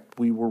expect.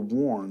 We were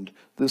warned.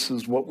 This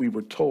is what we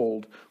were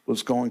told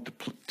was going to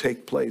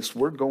take place.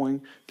 We're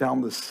going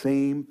down the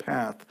same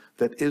path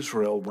that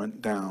Israel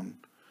went down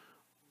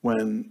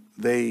when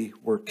they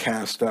were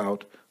cast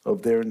out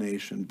of their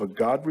nation. But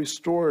God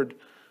restored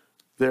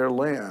their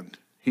land.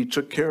 He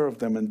took care of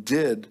them and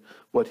did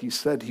what he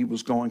said he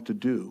was going to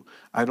do.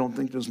 I don't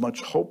think there's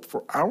much hope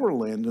for our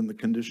land in the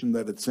condition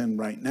that it's in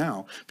right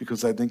now,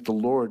 because I think the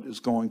Lord is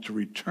going to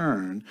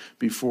return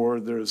before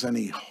there's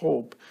any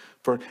hope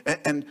for.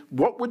 And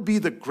what would be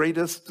the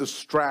greatest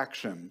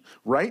distraction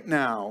right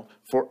now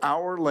for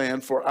our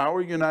land, for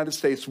our United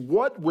States?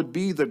 What would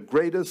be the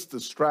greatest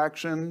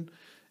distraction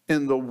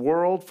in the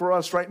world for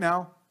us right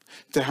now?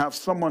 To have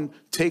someone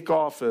take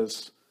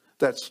office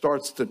that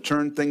starts to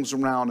turn things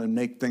around and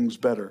make things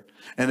better.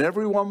 And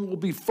everyone will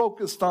be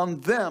focused on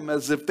them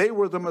as if they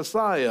were the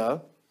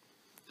Messiah,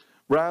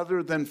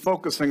 rather than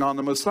focusing on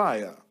the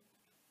Messiah.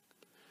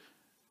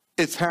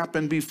 It's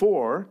happened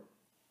before,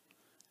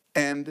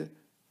 and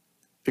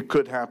it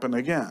could happen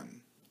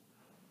again.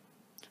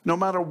 No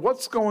matter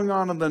what's going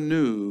on in the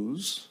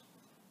news,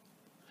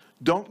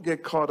 don't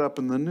get caught up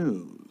in the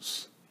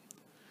news.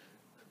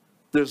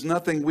 There's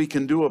nothing we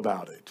can do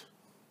about it.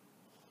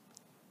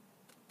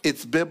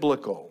 It's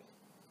biblical.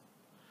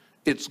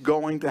 It's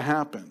going to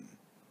happen.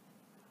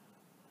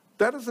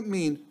 That doesn't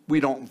mean we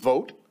don't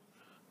vote.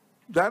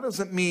 That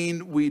doesn't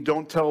mean we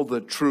don't tell the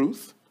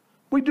truth.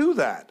 We do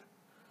that.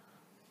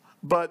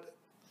 But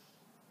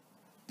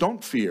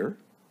don't fear.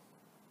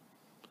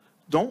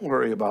 Don't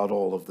worry about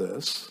all of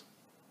this.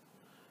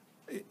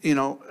 You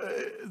know,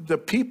 the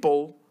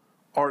people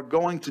are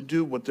going to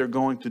do what they're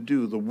going to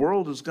do. The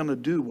world is going to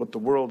do what the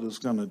world is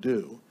going to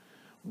do.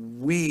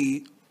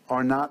 We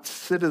are not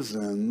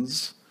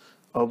citizens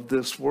of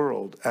this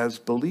world. As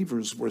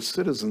believers, we're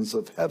citizens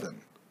of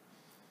heaven.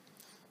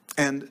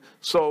 And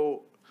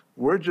so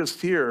we're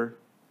just here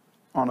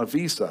on a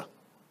visa.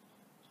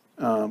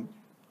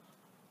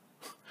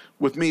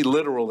 With me,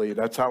 literally,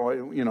 that's how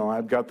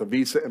I've got the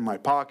visa in my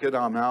pocket.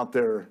 I'm out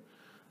there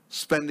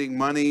spending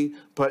money.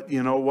 But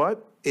you know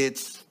what?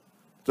 It's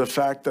the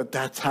fact that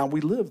that's how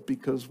we live,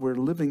 because we're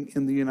living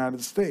in the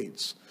United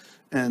States.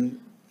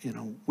 And,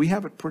 we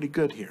have it pretty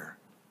good here.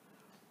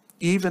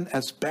 Even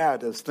as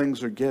bad as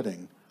things are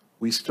getting,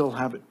 we still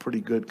have it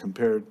pretty good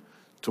compared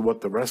to what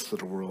the rest of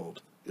the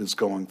world is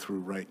going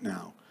through right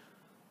now.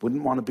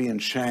 Wouldn't want to be in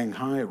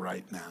Shanghai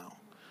right now.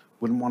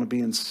 Wouldn't want to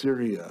be in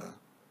Syria.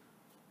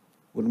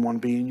 Wouldn't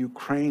want to be in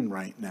Ukraine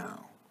right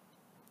now.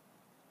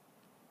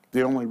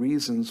 The only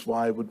reasons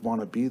why I would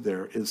want to be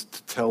there is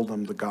to tell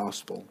them the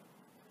gospel.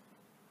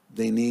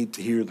 They need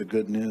to hear the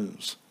good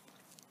news.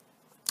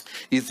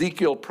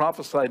 Ezekiel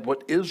prophesied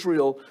what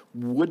Israel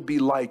would be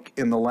like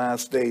in the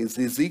last days.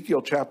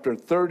 Ezekiel chapter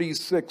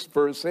 36,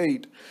 verse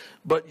 8.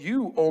 But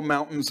you, O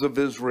mountains of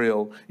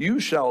Israel,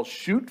 you shall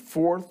shoot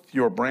forth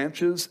your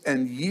branches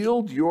and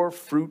yield your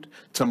fruit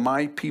to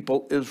my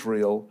people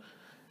Israel,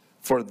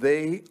 for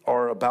they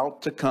are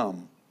about to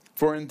come.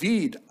 For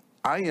indeed,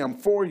 I am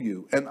for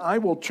you, and I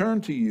will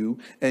turn to you,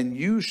 and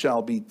you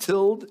shall be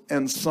tilled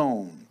and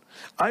sown.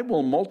 I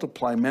will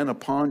multiply men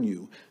upon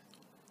you,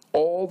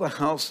 all the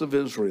house of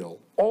Israel,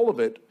 all of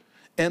it,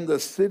 and the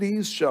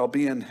cities shall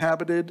be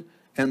inhabited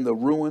and the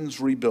ruins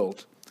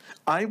rebuilt.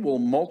 I will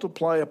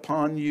multiply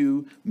upon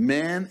you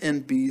man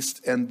and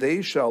beast, and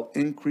they shall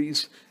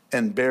increase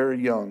and bear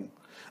young.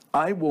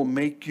 I will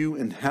make you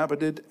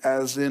inhabited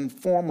as in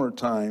former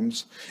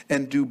times,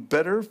 and do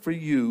better for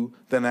you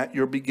than at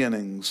your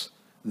beginnings.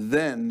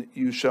 Then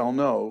you shall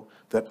know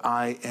that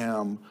I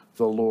am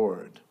the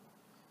Lord.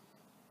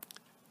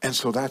 And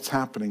so that's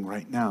happening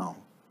right now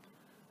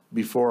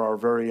before our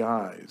very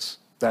eyes.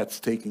 That's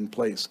taking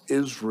place.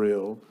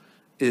 Israel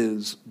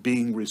is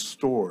being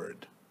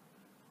restored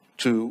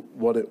to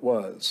what it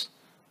was.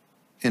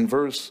 In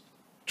verse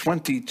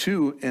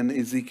 22 in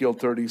Ezekiel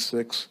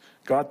 36,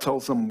 God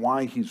tells them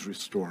why he's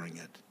restoring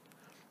it.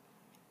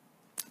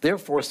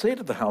 Therefore say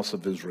to the house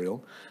of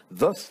Israel,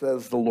 thus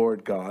says the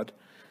Lord God,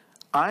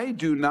 I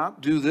do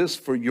not do this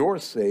for your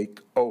sake,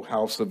 O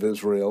house of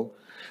Israel.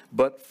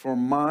 but for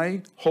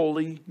my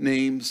holy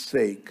name's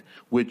sake,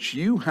 which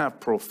you have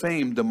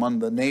profaned among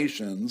the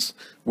nations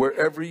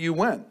wherever you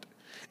went.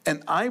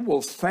 And I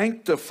will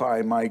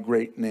sanctify my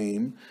great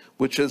name,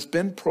 which has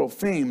been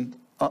profaned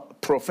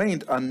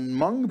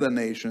among the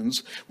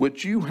nations,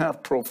 which you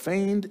have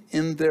profaned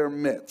in their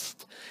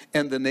midst.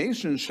 And the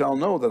nations shall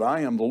know that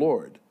I am the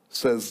Lord,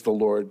 says the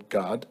Lord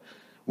God,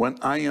 when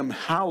I am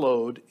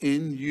hallowed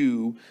in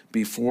you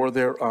before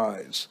their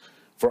eyes.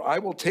 For I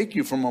will take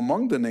you from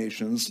among the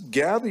nations,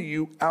 gather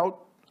you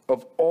out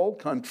of all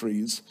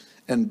countries,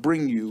 and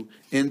bring you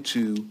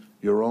into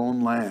your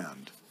own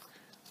land.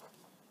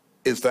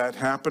 Is that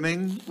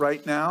happening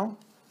right now?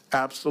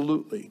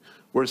 Absolutely.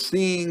 We're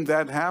seeing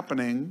that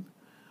happening.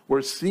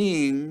 We're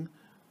seeing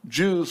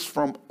Jews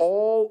from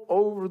all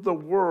over the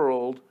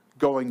world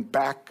going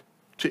back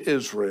to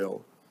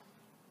Israel.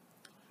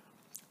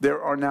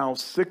 There are now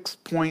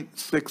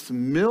 6.6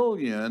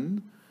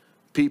 million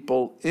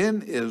people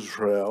in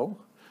Israel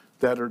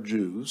that are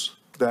Jews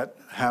that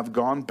have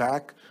gone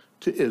back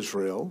to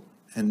Israel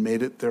and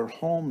made it their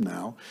home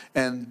now.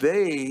 And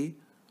they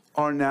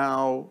are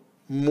now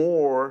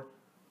more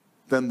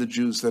than the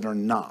Jews that are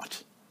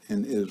not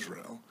in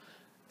Israel.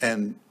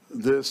 And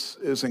this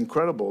is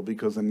incredible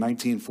because in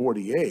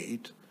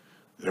 1948,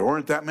 there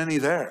weren't that many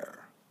there.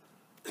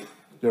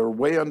 There were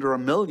way under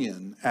 1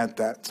 million at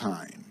that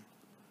time.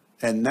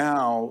 And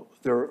now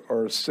there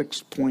are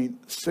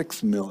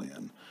 6.6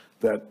 million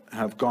that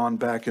have gone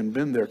back and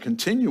been there.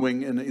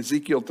 Continuing in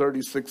Ezekiel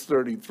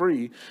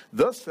 36:33,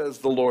 thus says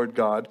the Lord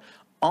God,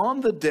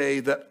 on the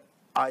day that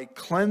I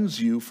cleanse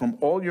you from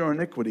all your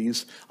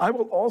iniquities, I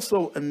will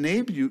also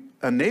enable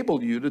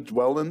you to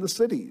dwell in the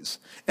cities,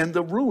 and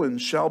the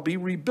ruins shall be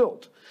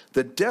rebuilt.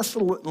 The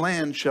desolate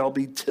land shall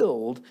be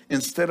tilled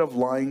instead of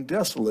lying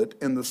desolate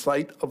in the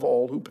sight of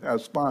all who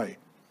pass by.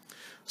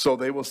 So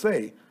they will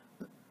say,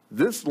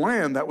 this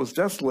land that was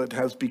desolate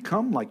has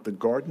become like the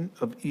Garden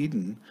of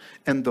Eden,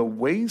 and the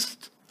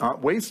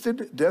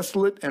wasted,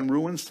 desolate, and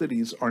ruined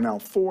cities are now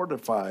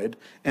fortified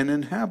and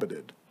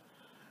inhabited.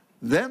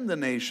 Then the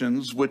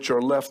nations which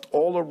are left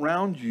all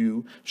around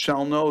you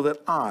shall know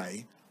that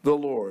I, the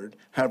Lord,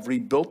 have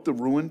rebuilt the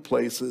ruined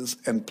places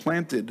and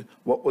planted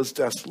what was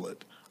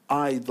desolate.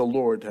 I, the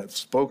Lord, have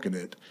spoken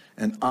it,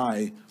 and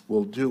I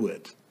will do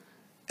it.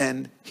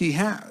 And he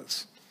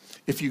has.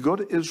 If you go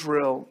to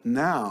Israel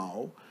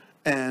now,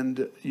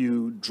 and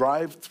you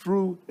drive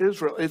through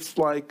Israel, it's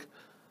like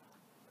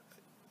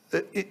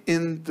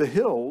in the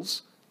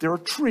hills, there are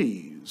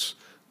trees.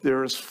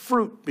 There's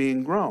fruit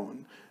being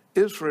grown.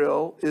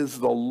 Israel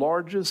is the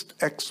largest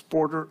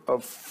exporter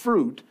of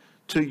fruit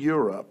to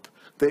Europe.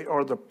 They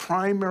are the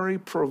primary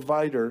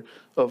provider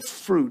of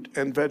fruit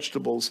and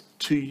vegetables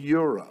to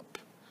Europe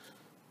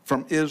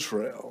from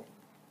Israel.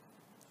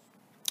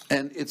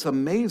 And it's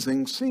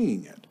amazing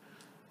seeing it.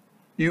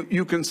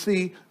 You can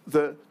see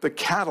the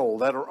cattle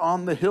that are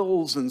on the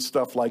hills and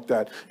stuff like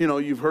that. You know,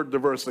 you've heard the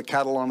verse, the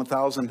cattle on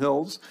 1,000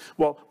 hills.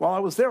 Well, while I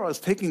was there, I was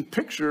taking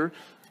picture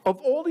of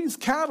all these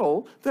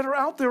cattle that are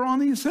out there on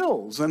these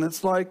hills. And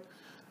it's like,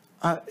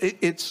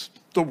 it's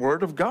the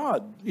word of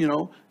God, you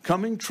know,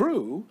 coming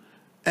true.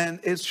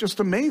 And it's just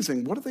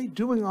amazing. What are they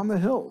doing on the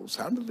hills?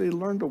 How did they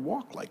learn to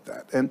walk like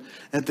that? And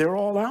they're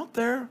all out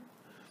there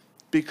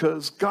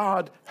because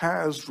God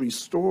has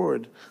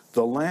restored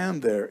the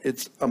land there.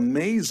 It's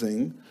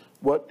amazing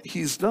what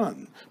he's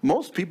done.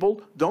 Most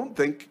people don't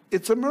think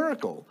it's a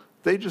miracle.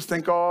 They just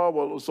think, oh,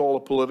 well, it was all a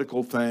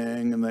political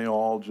thing, and they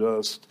all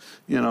just,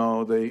 you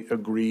know, they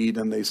agreed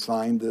and they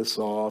signed this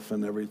off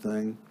and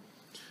everything.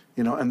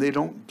 You know, and they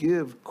don't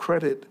give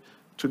credit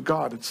to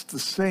God. It's the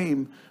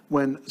same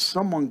when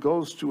someone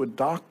goes to a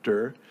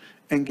doctor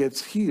and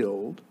gets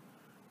healed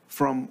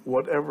from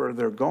whatever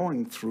they're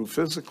going through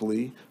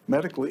physically,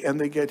 medically, and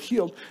they get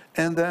healed.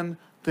 And then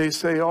they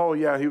say, oh,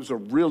 yeah, he was a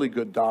really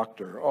good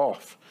doctor. Oh,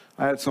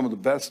 I had some of the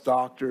best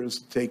doctors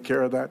to take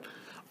care of that.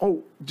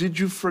 Oh, did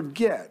you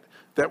forget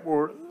that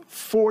were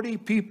 40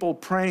 people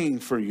praying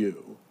for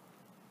you?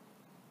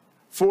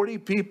 40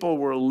 people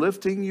were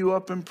lifting you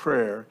up in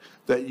prayer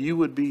that you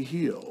would be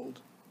healed.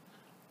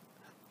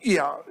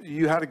 Yeah,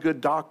 you had a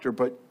good doctor,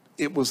 but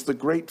it was the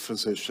great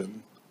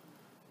physician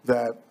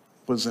that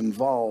was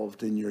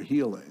involved in your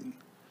healing.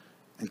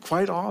 And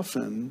quite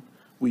often,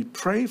 we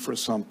pray for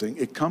something,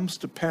 it comes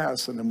to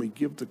pass, and then we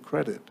give the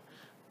credit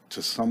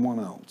to someone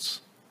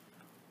else.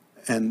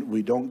 And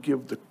we don't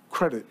give the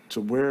credit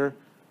to where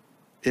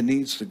it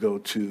needs to go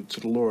to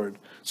the Lord.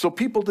 So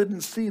people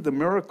didn't see the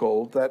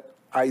miracle that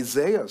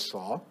Isaiah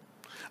saw.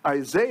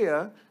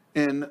 Isaiah,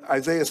 in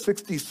Isaiah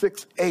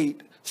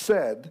 66:8,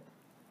 said,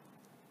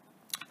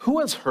 who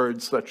has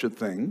heard such a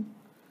thing?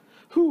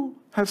 Who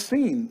has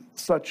seen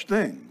such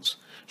things?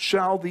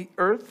 Shall the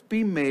earth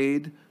be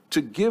made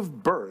to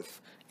give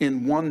birth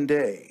in one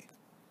day?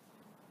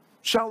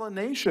 Shall a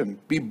nation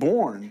be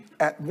born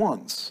at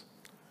once?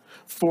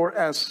 For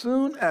as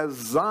soon as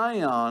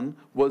Zion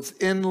was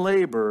in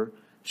labor,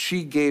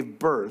 she gave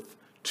birth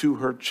to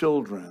her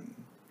children.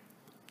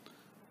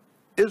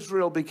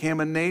 Israel became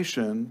a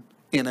nation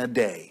in a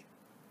day.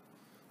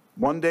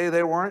 One day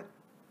they weren't,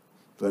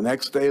 the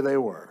next day they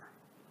were.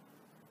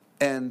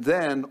 And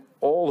then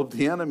all of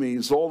the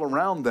enemies all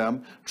around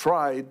them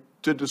tried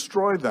to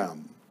destroy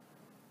them.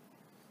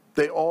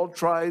 They all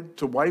tried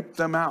to wipe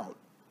them out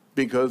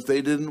because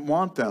they didn't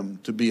want them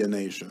to be a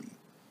nation.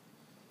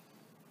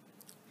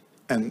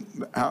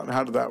 And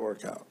how did that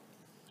work out?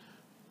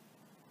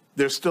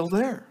 They're still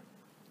there.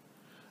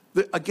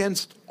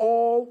 Against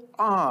all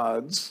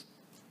odds,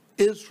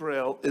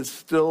 Israel is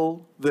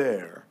still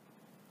there.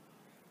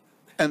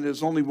 And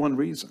there's only one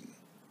reason: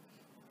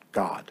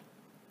 God.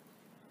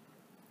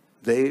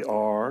 They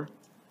are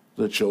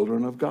the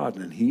children of God,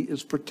 and he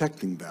is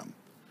protecting them.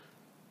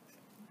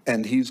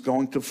 And he's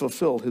going to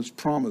fulfill his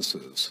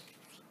promises.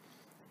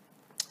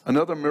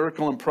 Another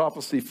miracle and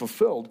prophecy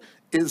fulfilled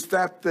is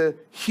that the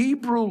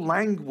Hebrew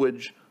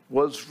language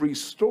was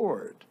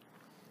restored.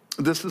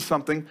 This is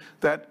something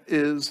that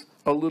is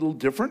a little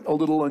different, a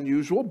little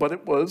unusual, but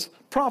it was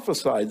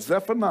prophesied.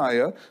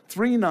 Zephaniah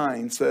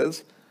 3:9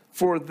 says,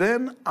 "For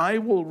then I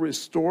will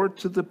restore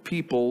to the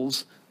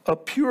peoples a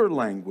pure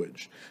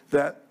language,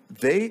 that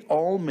they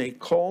all may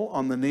call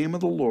on the name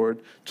of the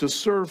Lord to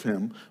serve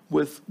him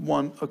with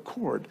one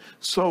accord."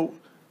 So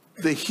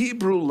the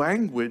Hebrew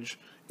language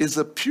is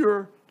a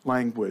pure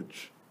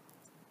language.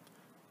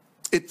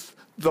 It's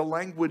the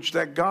language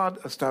that God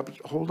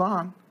established. Hold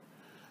on.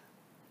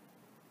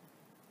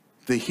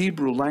 The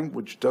Hebrew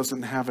language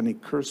doesn't have any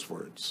curse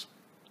words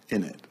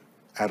in it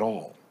at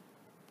all.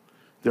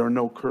 There are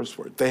no curse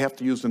words. They have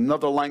to use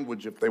another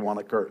language if they want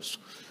to curse.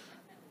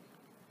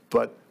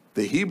 But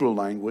the Hebrew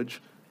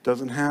language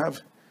doesn't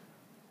have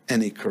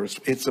any curse.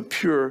 It's a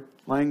pure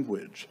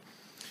language.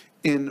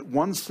 In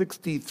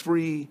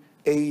 163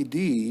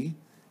 AD,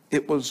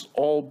 it was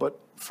all but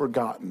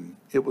forgotten.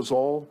 It was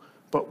all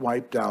but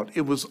wiped out.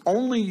 It was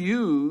only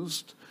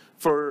used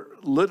for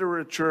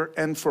literature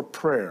and for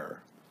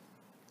prayer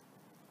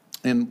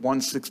in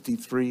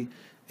 163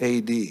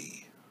 AD.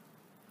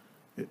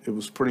 It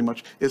was pretty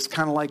much, it's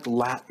kind of like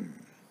Latin.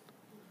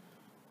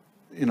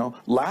 You know,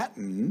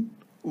 Latin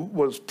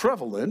was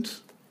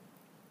prevalent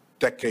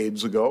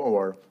decades ago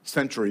or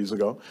centuries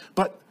ago,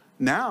 but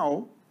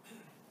now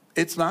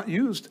it's not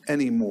used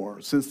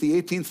anymore. Since the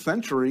 18th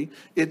century,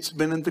 it's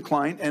been in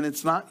decline, and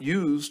it's not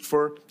used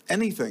for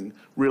anything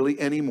really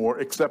anymore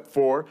except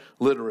for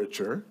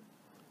literature,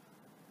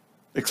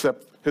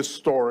 except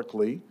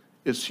historically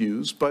it's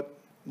used, but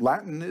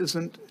Latin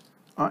isn't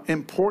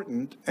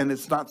important, and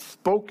it's not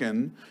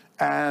spoken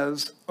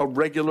as a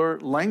regular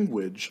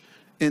language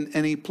in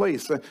any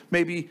place.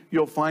 Maybe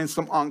you'll find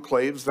some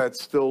enclaves that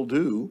still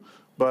do,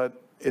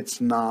 but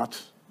it's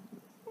not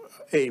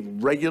a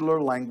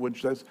regular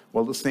language. That's,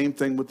 well, the same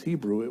thing with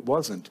Hebrew. It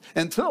wasn't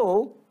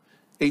until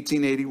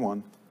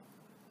 1881.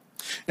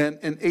 And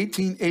in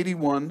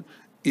 1881,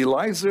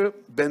 Eliezer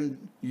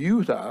ben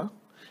Yehuda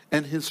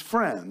and his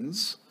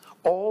friends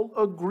all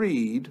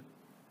agreed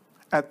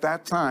at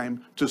that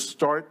time to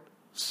start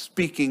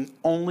speaking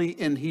only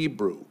in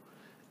Hebrew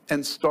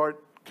and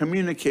start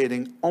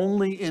communicating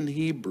only in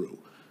Hebrew.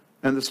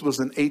 And this was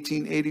in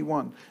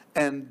 1881.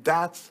 And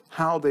that's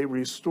how they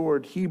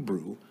restored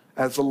Hebrew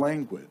as a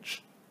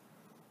language.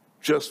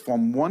 Just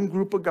from one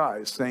group of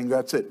guys saying,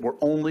 that's it, we're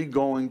only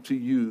going to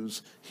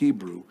use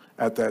Hebrew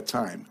at that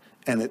time.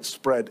 And it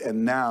spread,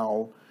 and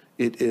now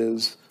it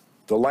is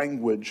the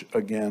language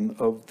again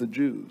of the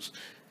Jews.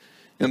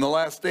 In the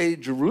last day,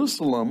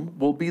 Jerusalem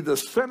will be the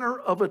center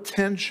of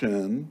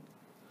attention,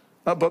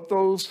 but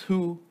those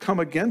who come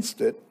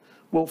against it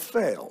will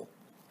fail.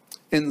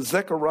 In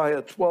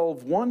Zechariah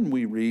 12:1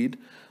 we read,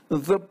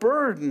 "The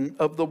burden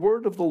of the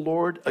word of the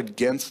Lord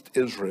against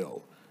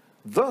Israel.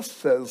 Thus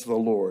says the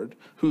Lord,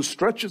 who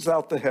stretches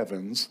out the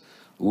heavens,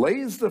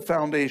 lays the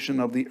foundation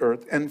of the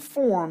earth, and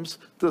forms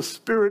the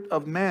spirit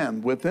of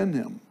man within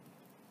him.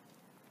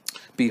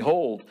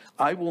 Behold,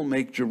 I will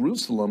make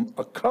Jerusalem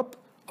a cup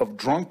of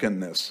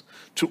drunkenness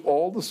to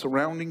all the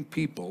surrounding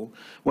people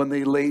when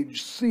they lay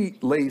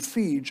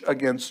siege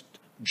against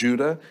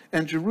Judah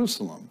and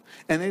Jerusalem.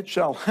 And it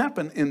shall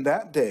happen in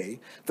that day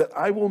that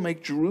I will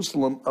make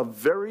Jerusalem a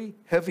very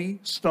heavy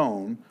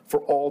stone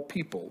for all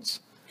peoples,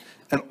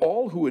 and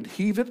all who would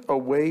heave it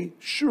away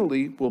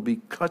surely will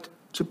be cut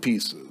to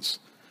pieces,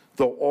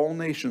 though all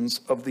nations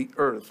of the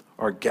earth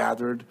are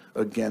gathered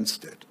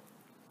against it."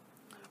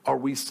 Are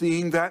we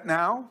seeing that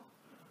now?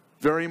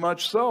 Very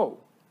much so.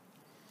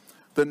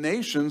 The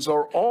nations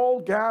are all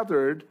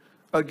gathered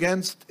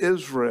against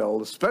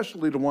Israel,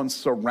 especially the ones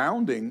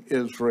surrounding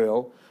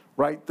Israel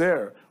right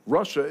there.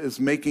 Russia is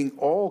making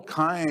all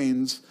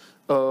kinds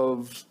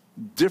of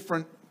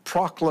different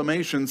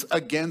proclamations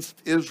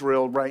against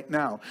Israel right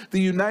now. The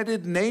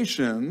United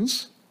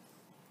Nations,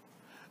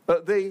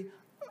 they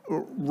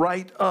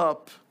write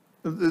up,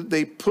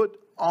 they put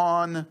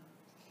on,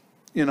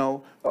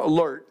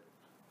 alert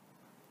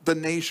the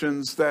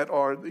nations that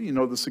are,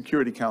 the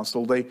Security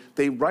Council.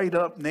 They write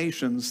up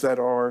nations that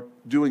are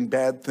doing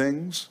bad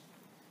things.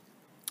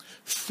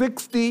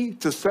 60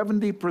 to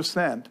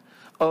 70%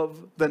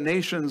 of the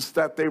nations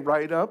that they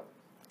write up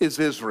is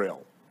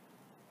Israel.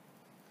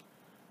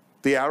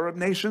 The Arab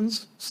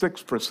nations,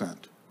 6%.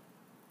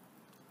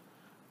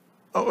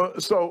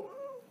 So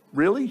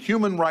really,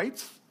 human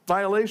rights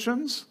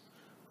violations,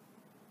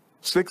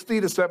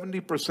 60 to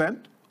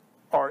 70%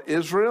 are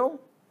Israel?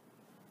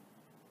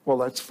 Well,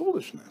 that's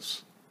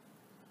foolishness.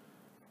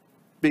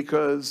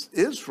 Because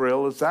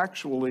Israel is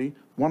actually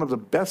one of the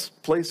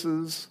best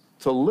places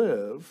to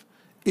live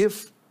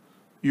if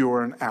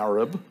you're an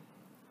Arab.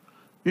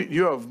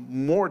 You have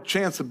more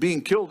chance of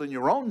being killed in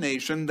your own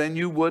nation than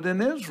you would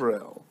in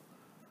Israel.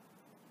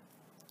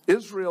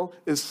 Israel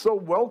is so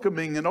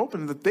welcoming and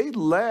open that they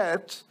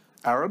let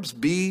Arabs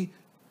be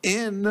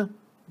in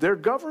their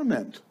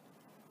government.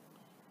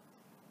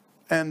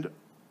 And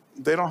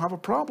they don't have a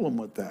problem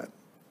with that.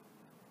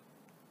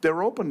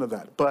 They're open to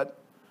that. But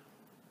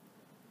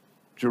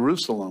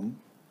Jerusalem,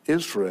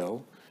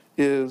 Israel,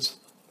 is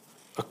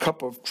a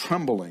cup of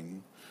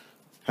trembling.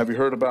 Have you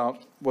heard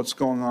about what's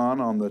going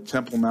on the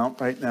Temple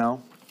Mount right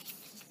now?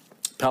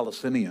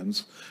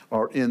 Palestinians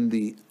are in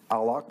the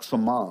Al-Aqsa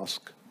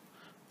Mosque.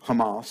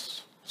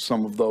 Hamas,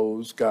 some of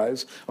those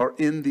guys, are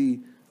in the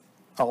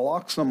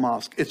Al-Aqsa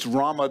Mosque. It's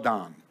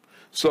Ramadan.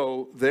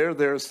 So they're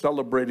there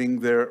celebrating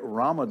their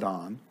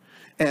Ramadan,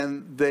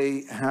 and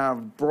they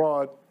have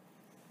brought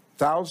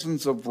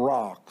thousands of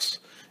rocks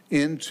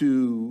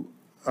into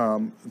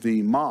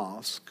the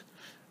mosque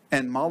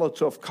and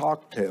Molotov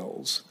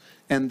cocktails,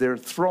 and they're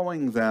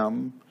throwing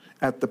them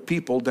at the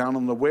people down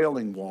on the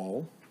Wailing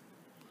Wall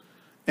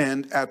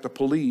and at the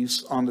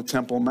police on the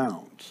Temple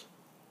Mount.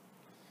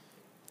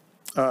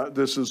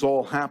 This is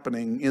all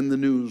happening in the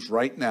news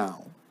right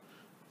now.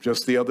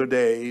 Just the other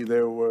day,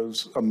 there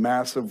was a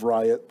massive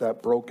riot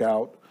that broke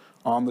out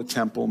on the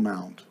Temple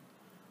Mount.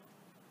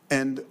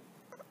 And,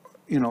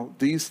 you know,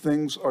 these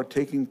things are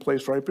taking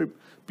place right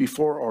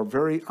before our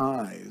very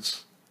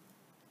eyes.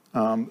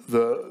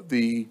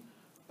 The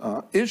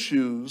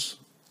issues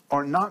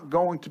are not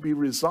going to be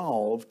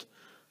resolved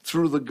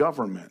through the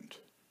government.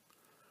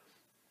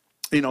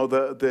 You know,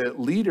 the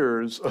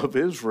leaders of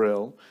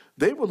Israel,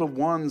 they were the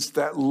ones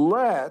that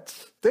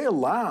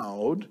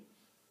allowed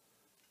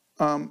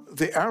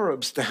the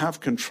Arabs to have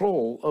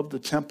control of the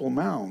Temple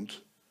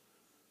Mount.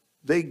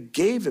 They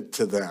gave it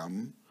to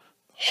them,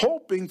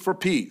 hoping for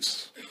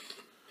peace.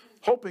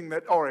 Hoping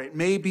that, all right,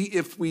 maybe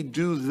if we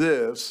do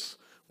this,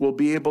 we'll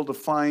be able to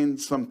find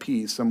some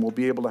peace and we'll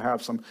be able to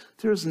have some.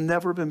 There's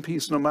never been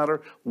peace, no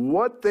matter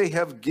what they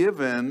have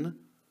given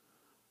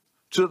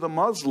to the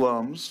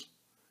Muslims.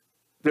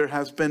 There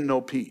has been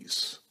no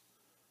peace.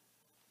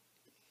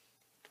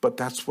 But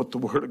that's what the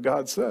Word of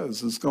God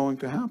says is going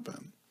to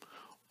happen.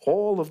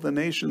 All of the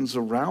nations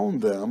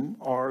around them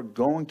are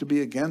going to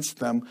be against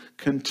them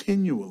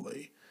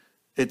continually.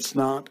 It's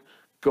not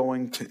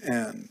going to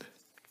end.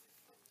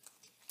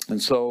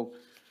 And so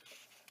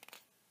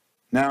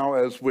now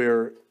as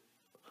we're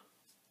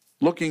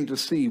looking to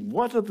see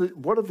what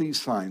are these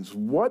signs?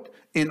 What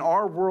in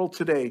our world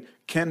today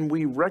can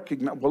we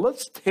recognize? Well,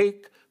 let's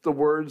take the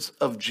words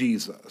of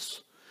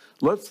Jesus.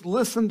 Let's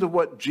listen to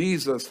what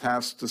Jesus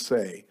has to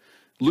say.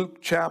 Luke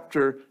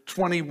chapter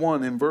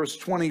 21 and verse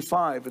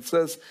 25, it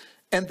says,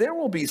 "And there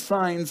will be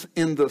signs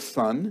in the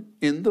sun,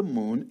 in the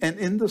moon, and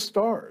in the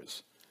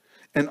stars,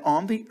 and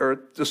on the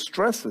earth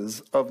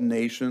distresses of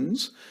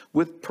nations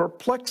with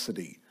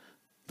perplexity,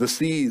 the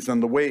seas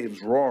and the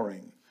waves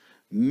roaring.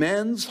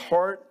 Men's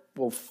heart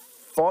will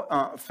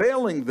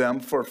failing them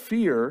for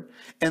fear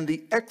and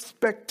the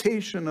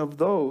expectation of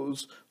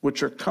those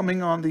which are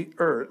coming on the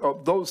earth,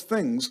 of those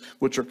things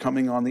which are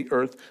coming on the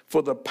earth,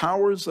 for the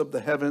powers of the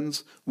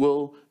heavens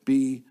will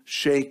be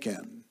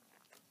shaken."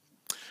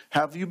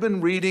 Have you been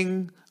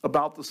reading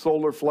about the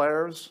solar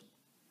flares?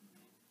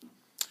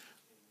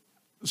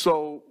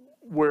 So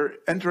we're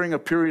entering a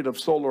period of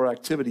solar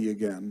activity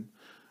again,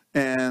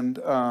 and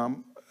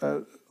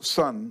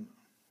sun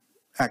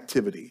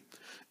activity.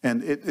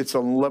 And it's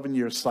an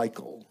 11-year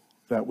cycle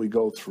that we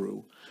go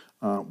through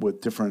with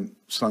different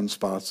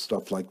sunspots,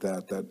 stuff like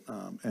that,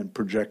 and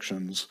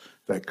projections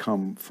that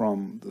come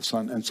from the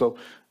sun. And so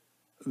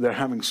they're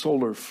having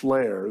solar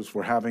flares.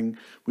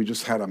 We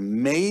just had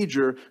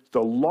the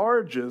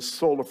largest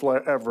solar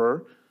flare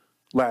ever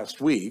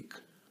last week.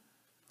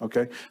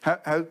 Okay,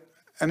 has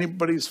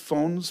anybody's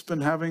phones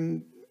been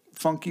having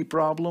funky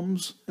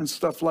problems and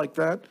stuff like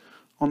that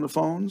on the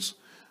phones?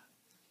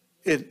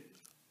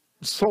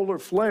 Solar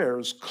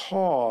flares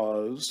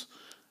cause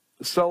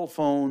cell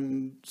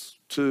phones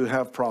to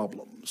have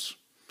problems.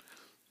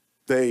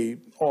 They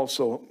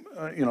also,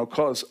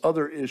 cause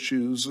other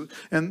issues,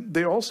 and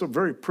they're also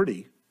very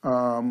pretty.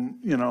 When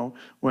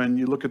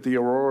you look at the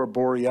aurora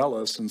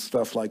borealis and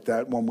stuff like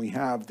that, when we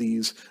have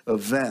these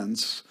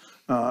events,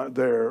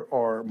 there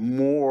are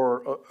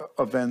more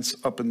events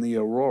up in the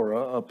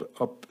aurora,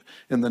 up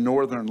in the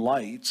northern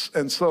lights,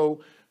 and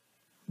so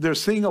they're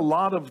seeing a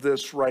lot of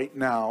this right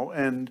now,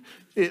 and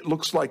it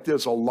looks like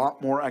there's a lot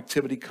more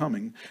activity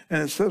coming.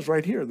 And it says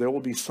right here, there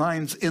will be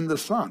signs in the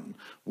sun.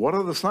 What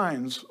are the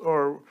signs?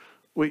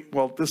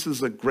 Well, this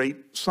is a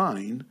great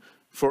sign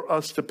for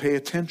us to pay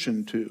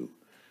attention to.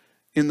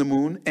 In the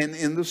moon and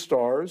in the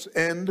stars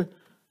and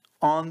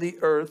on the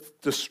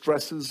earth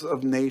distresses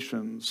of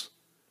nations.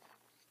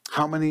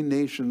 How many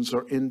nations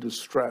are in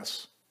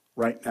distress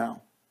right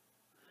now?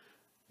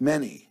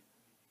 Many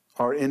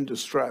are in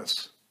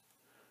distress.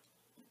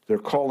 They're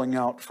calling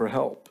out for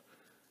help.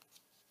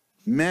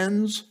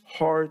 Men's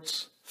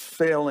hearts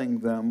failing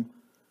them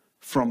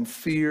from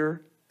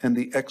fear and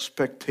the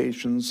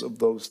expectations of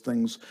those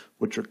things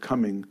which are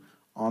coming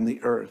on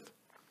the earth.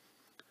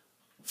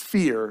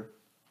 Fear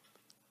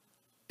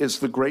is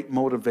the great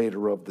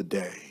motivator of the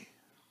day.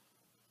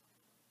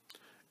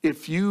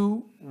 If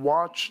you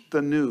watch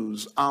the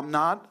news, I'm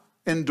not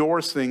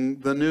endorsing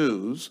the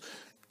news.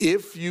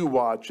 If you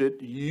watch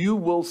it, you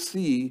will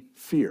see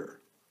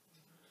fear.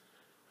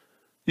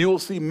 You will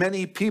see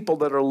many people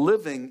that are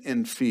living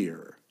in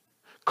fear,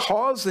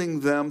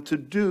 causing them to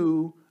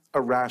do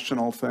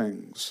irrational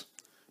things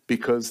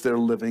because they're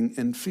living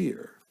in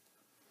fear.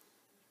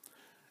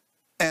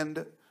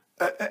 And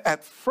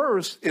at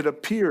first, it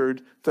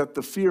appeared that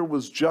the fear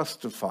was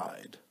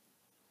justified.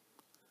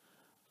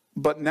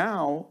 But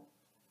now,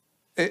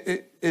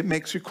 it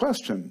makes you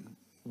question,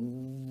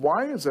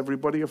 why is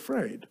everybody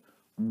afraid?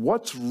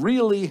 What's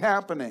really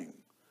happening?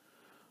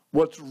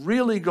 What's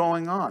really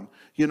going on?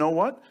 You know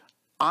what?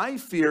 I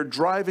fear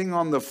driving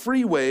on the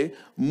freeway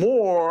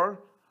more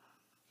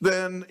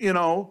than,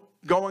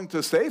 going to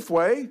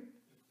Safeway.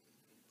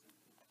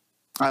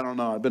 I don't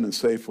know. I've been in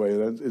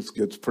Safeway. It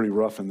gets pretty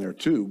rough in there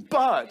too.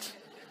 But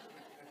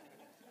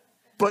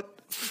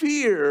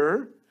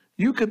fear,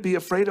 you could be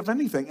afraid of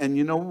anything. And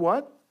you know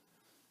what?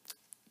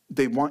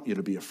 They want you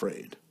to be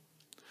afraid.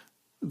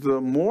 The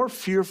more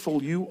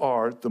fearful you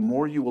are, the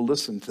more you will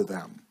listen to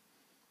them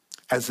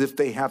as if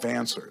they have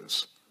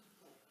answers.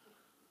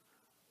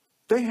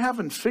 They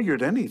haven't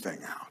figured anything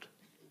out.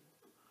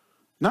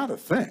 Not a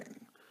thing.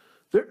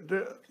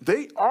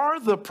 They are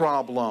the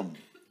problem.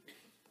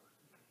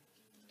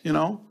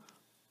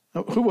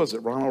 Who was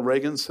it? Ronald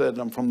Reagan said,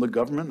 "I'm from the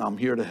government. I'm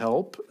here to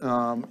help."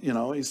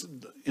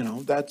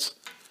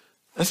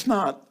 That's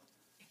not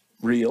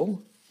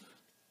real.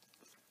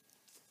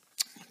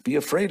 Be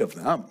afraid of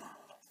them.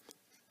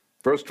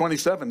 Verse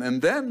 27,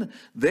 and then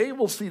they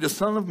will see the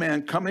Son of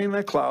Man coming in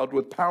a cloud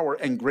with power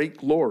and great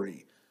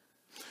glory.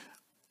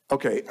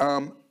 Okay,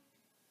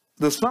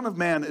 the Son of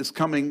Man is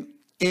coming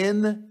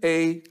in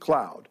a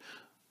cloud.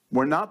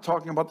 We're not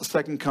talking about the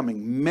second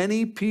coming.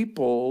 Many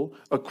people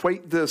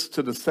equate this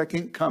to the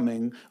second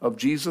coming of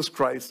Jesus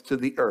Christ to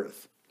the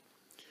earth.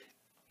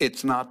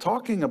 It's not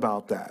talking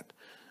about that.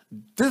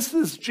 This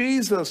is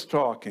Jesus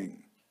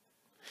talking.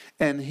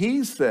 And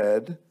he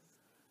said,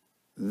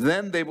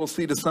 then they will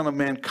see the Son of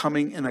Man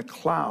coming in a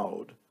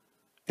cloud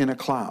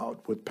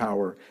with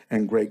power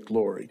and great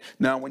glory.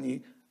 Now,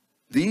 when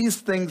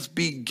these things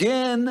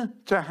begin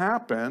to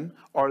happen,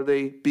 are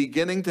they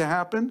beginning to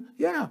happen?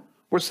 Yeah,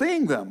 we're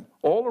seeing them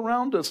all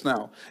around us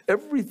now.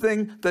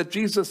 Everything that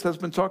Jesus has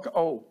been talking,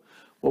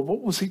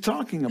 what was he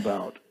talking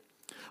about?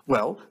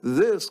 Well,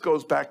 this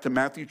goes back to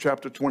Matthew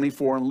chapter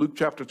 24 and Luke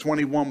chapter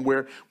 21,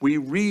 where we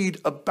read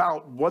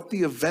about what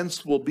the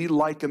events will be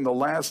like in the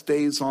last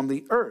days on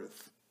the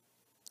earth.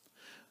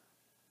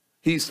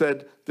 He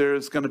said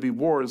there's going to be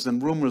wars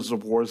and rumors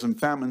of wars and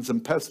famines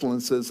and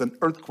pestilences and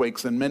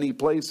earthquakes in many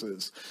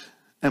places.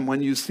 And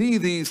when you see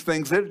these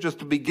things, they're just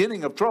the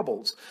beginning of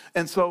troubles.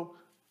 And so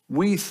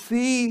we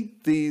see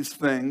these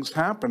things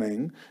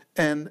happening.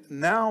 And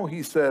now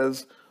he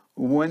says,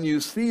 when you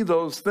see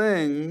those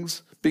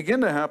things begin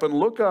to happen,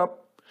 look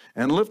up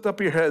and lift up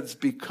your heads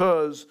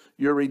because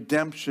your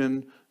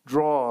redemption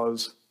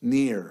draws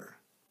near.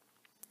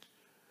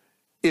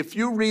 If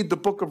you read the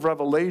book of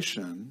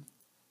Revelation,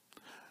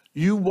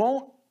 you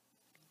won't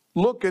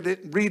look at it,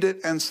 read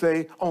it, and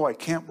say, I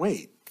can't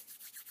wait.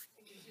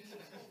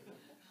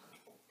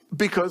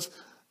 Because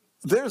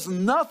there's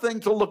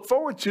nothing to look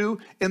forward to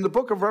in the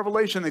book of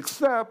Revelation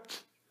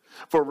except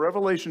for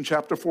Revelation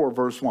chapter 4,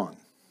 verse 1.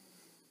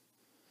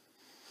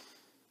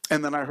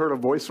 And then I heard a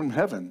voice from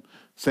heaven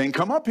saying,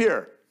 come up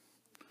here.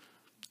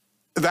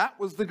 That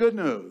was the good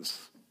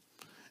news.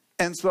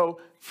 And so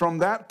from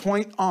that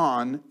point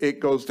on, it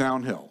goes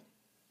downhill.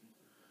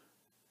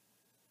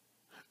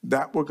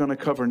 That we're going to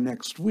cover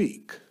next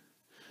week,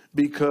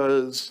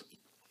 because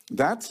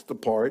that's the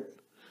part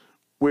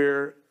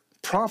where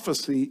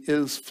prophecy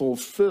is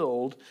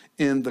fulfilled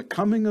in the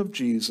coming of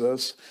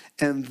Jesus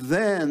and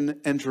then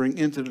entering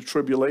into the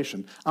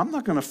tribulation. I'm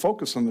not going to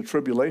focus on the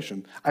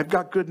tribulation. I've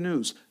got good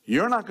news.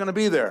 You're not going to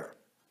be there.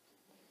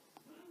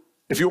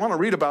 If you want to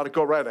read about it,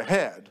 go right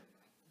ahead.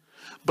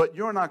 But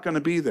you're not going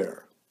to be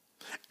there.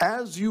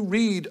 As you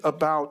read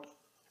about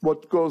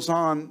what goes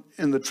on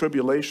in the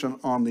tribulation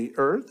on the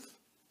earth,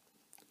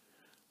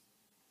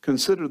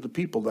 consider the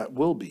people that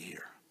will be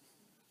here.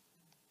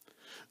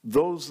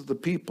 Those are the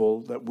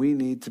people that we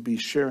need to be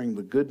sharing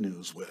the good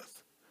news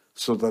with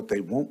so that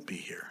they won't be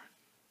here.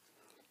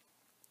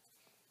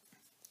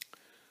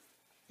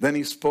 Then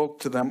he spoke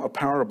to them a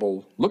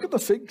parable. Look at the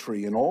fig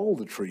tree and all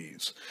the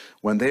trees.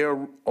 When they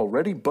are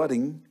already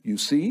budding, you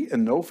see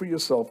and know for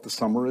yourself the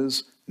summer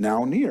is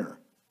now near.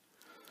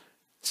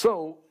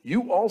 So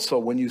you also,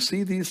 when you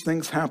see these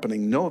things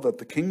happening, know that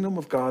the kingdom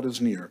of God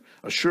is near.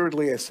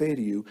 Assuredly, I say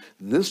to you,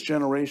 this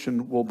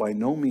generation will by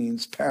no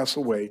means pass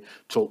away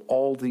till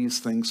all these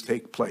things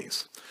take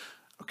place.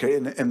 Okay,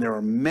 and there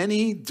are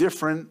many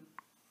different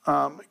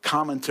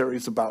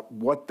commentaries about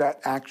what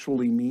that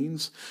actually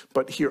means.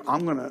 But here,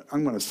 I'm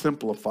gonna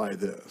simplify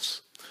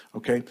this.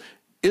 Okay,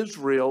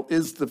 Israel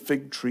is the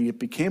fig tree. It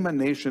became a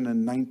nation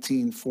in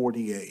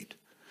 1948.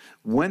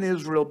 When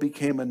Israel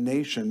became a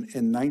nation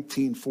in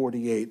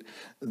 1948,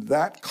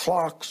 that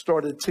clock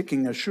started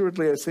ticking.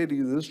 Assuredly, I say to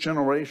you, this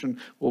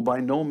generation will by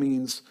no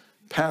means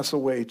pass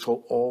away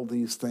till all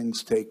these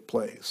things take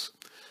place.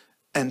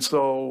 And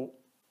so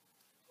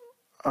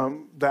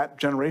that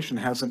generation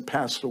hasn't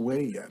passed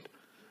away yet.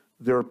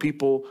 There are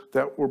people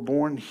that were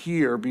born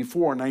here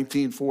before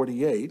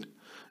 1948.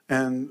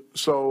 And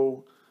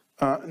so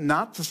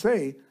not to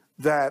say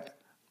that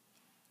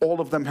all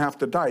of them have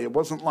to die. It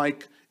wasn't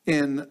like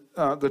in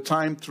the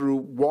time through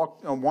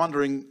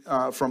wandering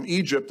from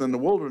Egypt in the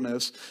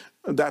wilderness,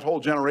 that whole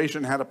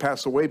generation had to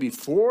pass away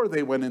before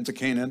they went into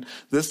Canaan.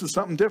 This is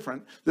something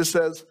different. This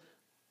says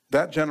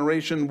that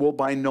generation will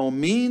by no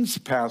means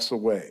pass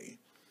away.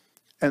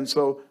 And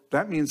so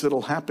that means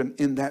it'll happen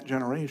in that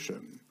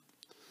generation.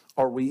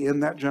 Are we in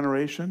that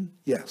generation?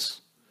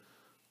 Yes.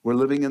 We're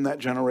living in that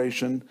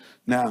generation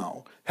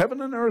now.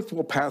 Heaven and earth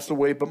will pass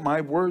away, but my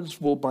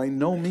words will by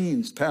no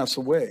means pass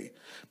away.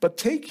 But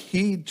take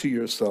heed to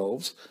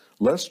yourselves,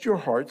 lest your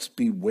hearts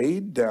be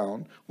weighed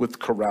down with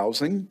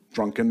carousing,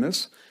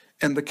 drunkenness,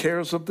 and the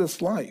cares of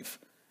this life,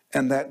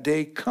 and that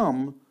day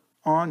come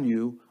on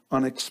you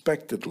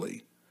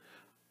unexpectedly.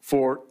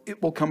 For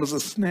it will come as a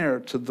snare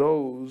to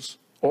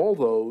all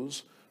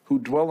those who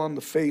dwell on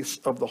the face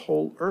of the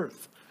whole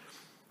earth.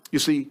 You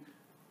see,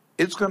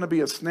 it's going to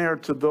be a snare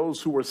to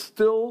those who are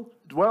still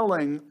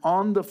dwelling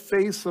on the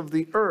face of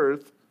the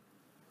earth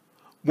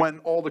when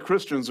all the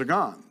Christians are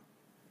gone.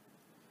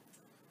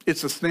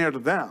 It's a snare to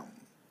them,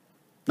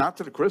 not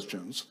to the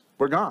Christians.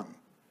 We're gone.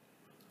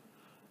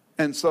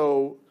 And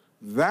so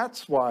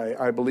that's why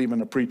I believe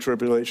in a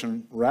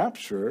pre-tribulation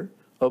rapture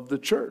of the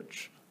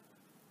church.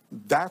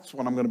 That's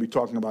what I'm going to be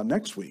talking about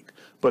next week.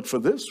 But for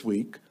this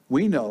week,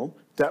 we know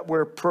that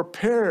we're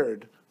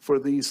prepared for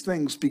these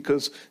things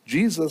because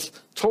Jesus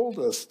told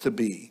us to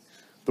be.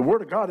 The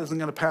Word of God isn't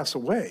going to pass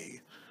away.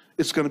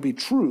 It's going to be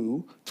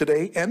true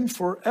today and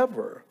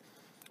forever.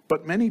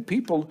 But many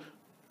people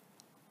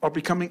are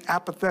becoming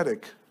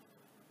apathetic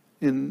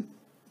in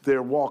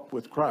their walk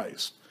with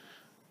Christ.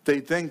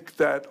 They think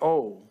that,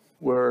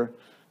 we're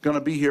going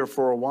to be here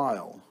for a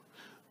while.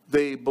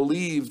 They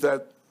believe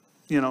that,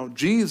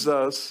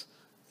 Jesus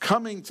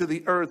coming to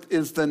the earth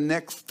is the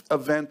next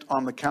event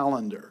on the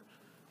calendar.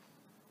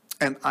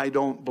 And I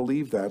don't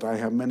believe that. I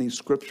have many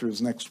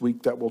scriptures next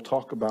week that we'll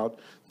talk about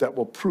that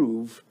will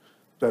prove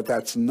that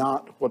that's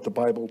not what the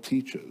Bible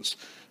teaches.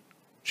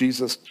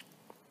 Jesus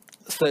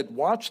said,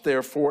 "Watch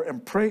therefore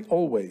and pray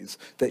always,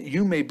 that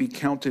you may be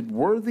counted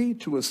worthy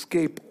to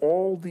escape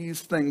all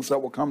these things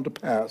that will come to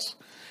pass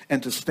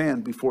and to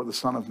stand before the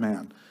Son of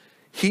Man."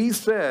 He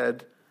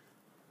said,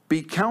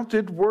 be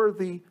counted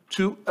worthy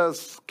to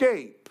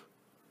escape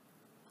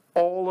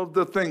all of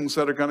the things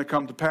that are going to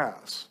come to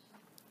pass.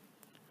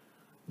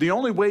 The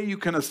only way you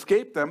can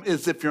escape them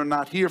is if you're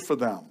not here for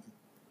them.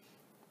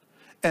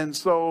 And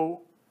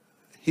so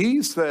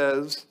he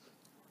says,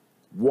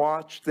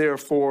 watch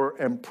therefore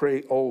and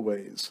pray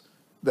always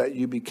that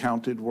you be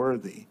counted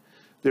worthy.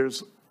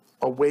 There's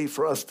a way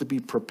for us to be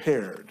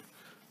prepared,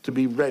 to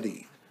be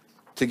ready,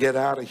 to get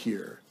out of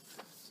here.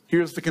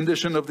 Here's the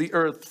condition of the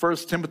earth, 1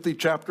 Timothy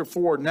chapter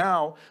 4.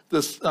 Now,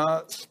 the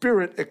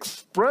Spirit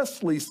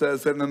expressly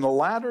says that in the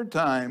latter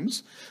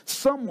times,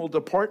 some will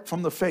depart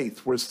from the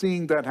faith. We're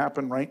seeing that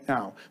happen right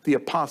now. The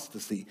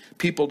apostasy,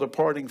 people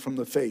departing from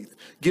the faith,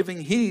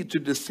 giving heed to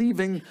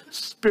deceiving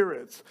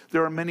spirits.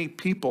 There are many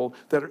people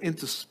that are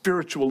into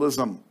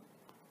spiritualism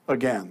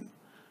again.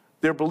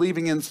 They're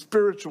believing in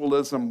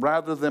spiritualism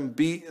rather than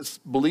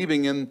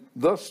believing in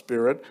the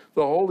Spirit,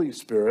 the Holy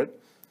Spirit.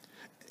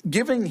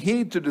 Giving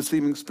heed to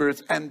deceiving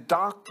spirits and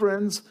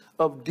doctrines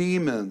of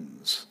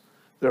demons.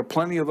 There are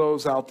plenty of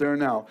those out there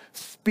now.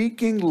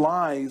 Speaking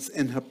lies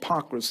in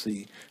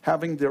hypocrisy,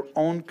 having their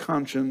own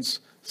conscience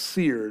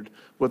seared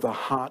with a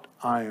hot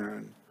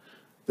iron.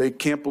 They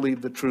can't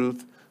believe the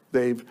truth.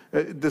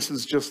 This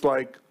is just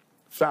like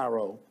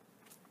Pharaoh.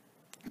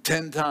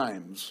 10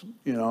 times,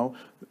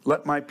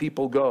 let my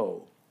people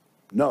go.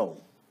 No,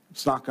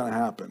 it's not going to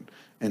happen.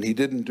 And he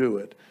didn't do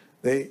it.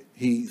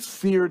 He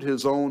seared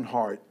his own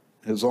heart.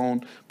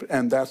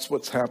 And that's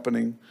what's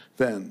happening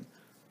then.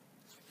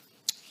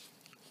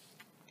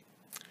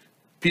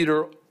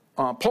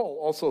 Paul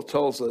also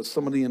tells us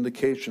some of the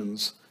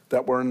indications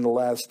that we're in the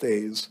last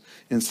days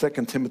in 2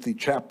 Timothy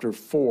chapter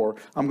 4.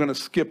 I'm going to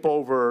skip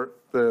over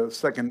the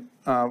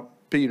 2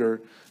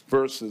 Peter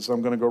verses.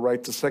 I'm going to go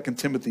right to 2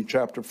 Timothy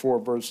chapter 4,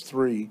 verse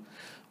 3.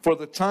 For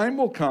the time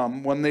will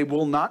come when they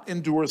will not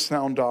endure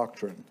sound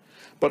doctrine,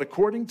 But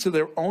according to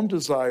their own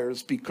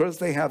desires, because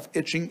they have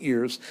itching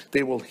ears,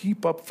 they will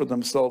heap up for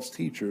themselves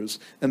teachers,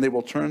 and they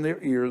will turn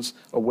their ears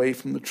away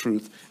from the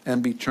truth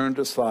and be turned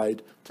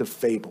aside to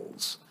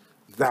fables.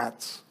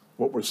 That's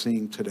what we're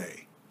seeing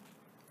today.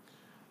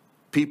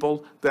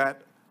 People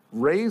that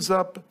raise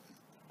up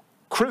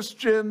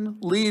Christian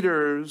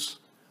leaders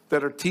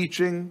that are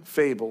teaching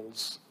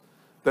fables,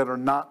 that are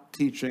not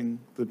teaching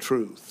the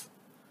truth.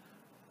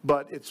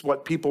 But it's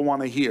what people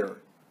want to hear.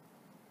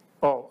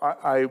 Oh,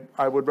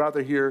 I would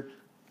rather hear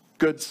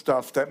good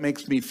stuff that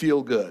makes me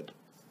feel good.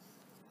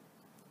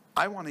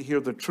 I want to hear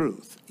the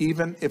truth,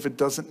 even if it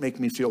doesn't make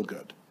me feel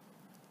good.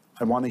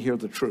 I want to hear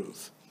the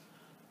truth.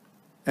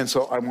 And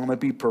so I want to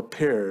be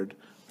prepared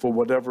for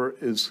whatever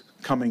is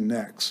coming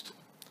next.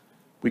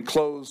 We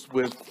close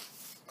with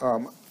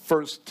 1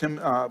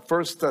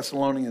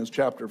 Thessalonians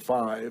chapter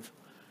 5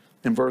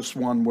 in verse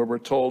 1, where we're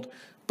told,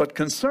 "But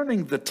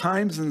concerning the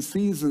times and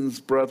seasons,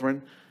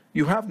 brethren,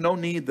 you have no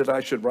need that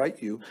I should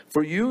write you,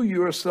 for you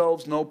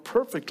yourselves know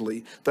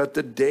perfectly that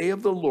the day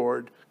of the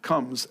Lord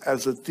comes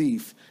as a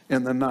thief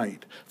in the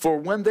night. For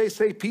when they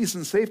say peace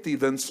and safety,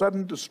 then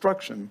sudden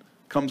destruction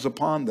comes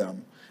upon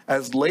them,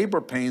 as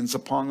labor pains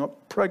upon a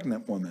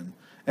pregnant woman,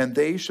 and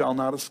they shall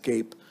not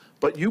escape.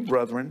 But you,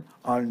 brethren,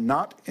 are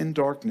not in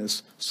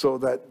darkness, so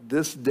that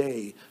this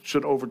day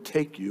should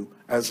overtake you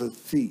as a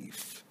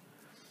thief."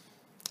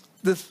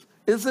 This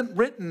isn't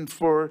written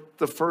for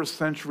the first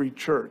century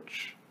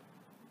church.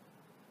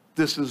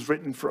 This is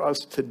written for us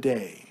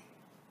today.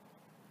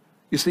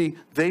 You see,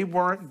 they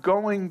weren't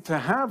going to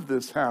have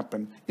this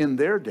happen in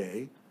their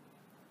day,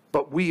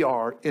 but we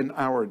are in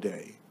our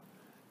day.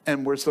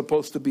 And we're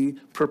supposed to be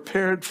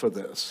prepared for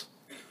this.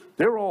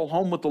 They're all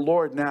home with the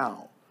Lord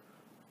now.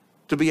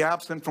 To be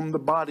absent from the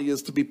body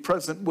is to be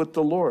present with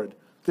the Lord.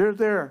 They're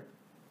there.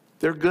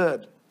 They're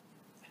good.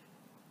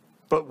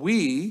 But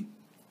we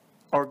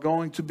are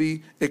going to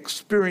be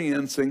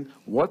experiencing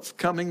what's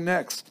coming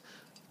next.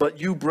 "But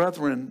you,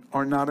 brethren,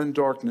 are not in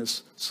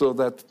darkness, so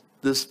that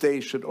this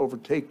day should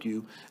overtake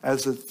you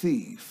as a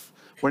thief."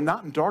 We're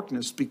not in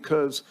darkness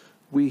because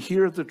we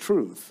hear the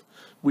truth.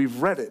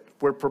 We've read it.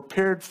 We're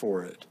prepared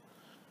for it.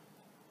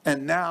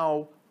 And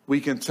now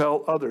we can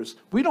tell others.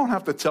 We don't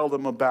have to tell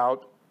them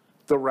about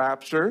the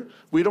rapture.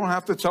 We don't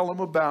have to tell them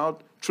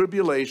about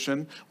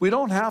tribulation. We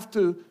have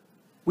to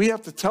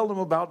tell them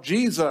about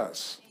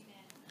Jesus.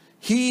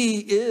 He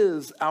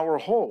is our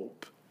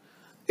hope.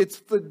 It's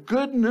the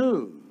good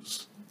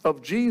news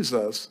of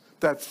Jesus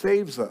that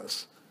saves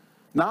us,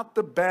 not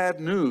the bad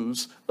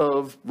news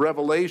of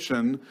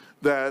Revelation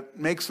that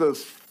makes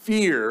us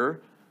fear,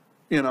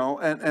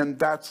 and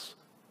that's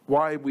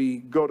why we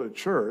go to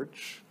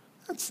church.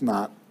 That's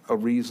not a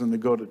reason to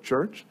go to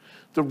church.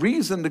 The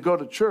reason to go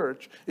to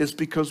church is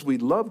because we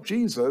love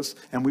Jesus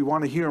and we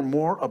want to hear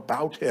more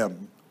about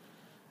him.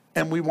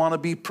 And we want to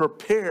be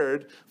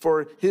prepared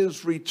for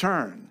his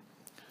return.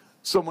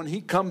 So when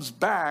he comes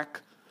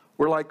back,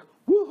 we're like,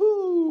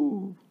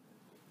 woohoo!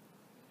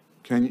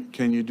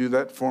 Can you do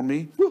that for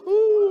me?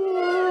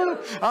 Woohoo!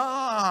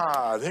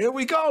 Ah, there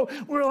we go.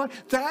 We're like,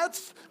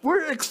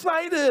 we're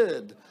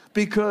excited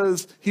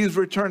because he's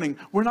returning.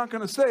 We're not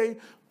going to say,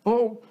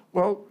 oh,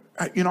 well,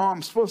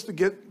 I'm supposed to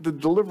get the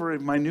delivery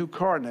of my new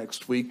car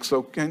next week,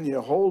 so can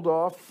you hold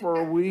off for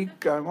a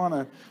week? I want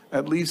to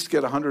at least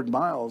get 100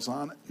 miles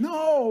on it.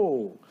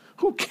 No,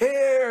 who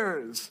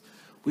cares?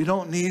 We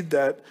don't need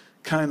that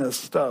kind of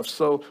stuff.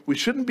 So we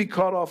shouldn't be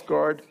caught off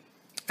guard.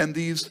 And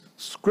these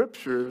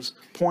scriptures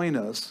point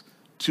us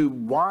to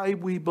why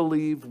we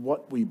believe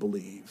what we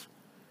believe.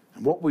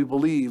 And what we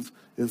believe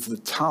is the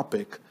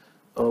topic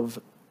of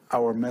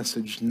our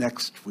message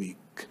next week.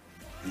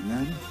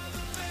 Amen.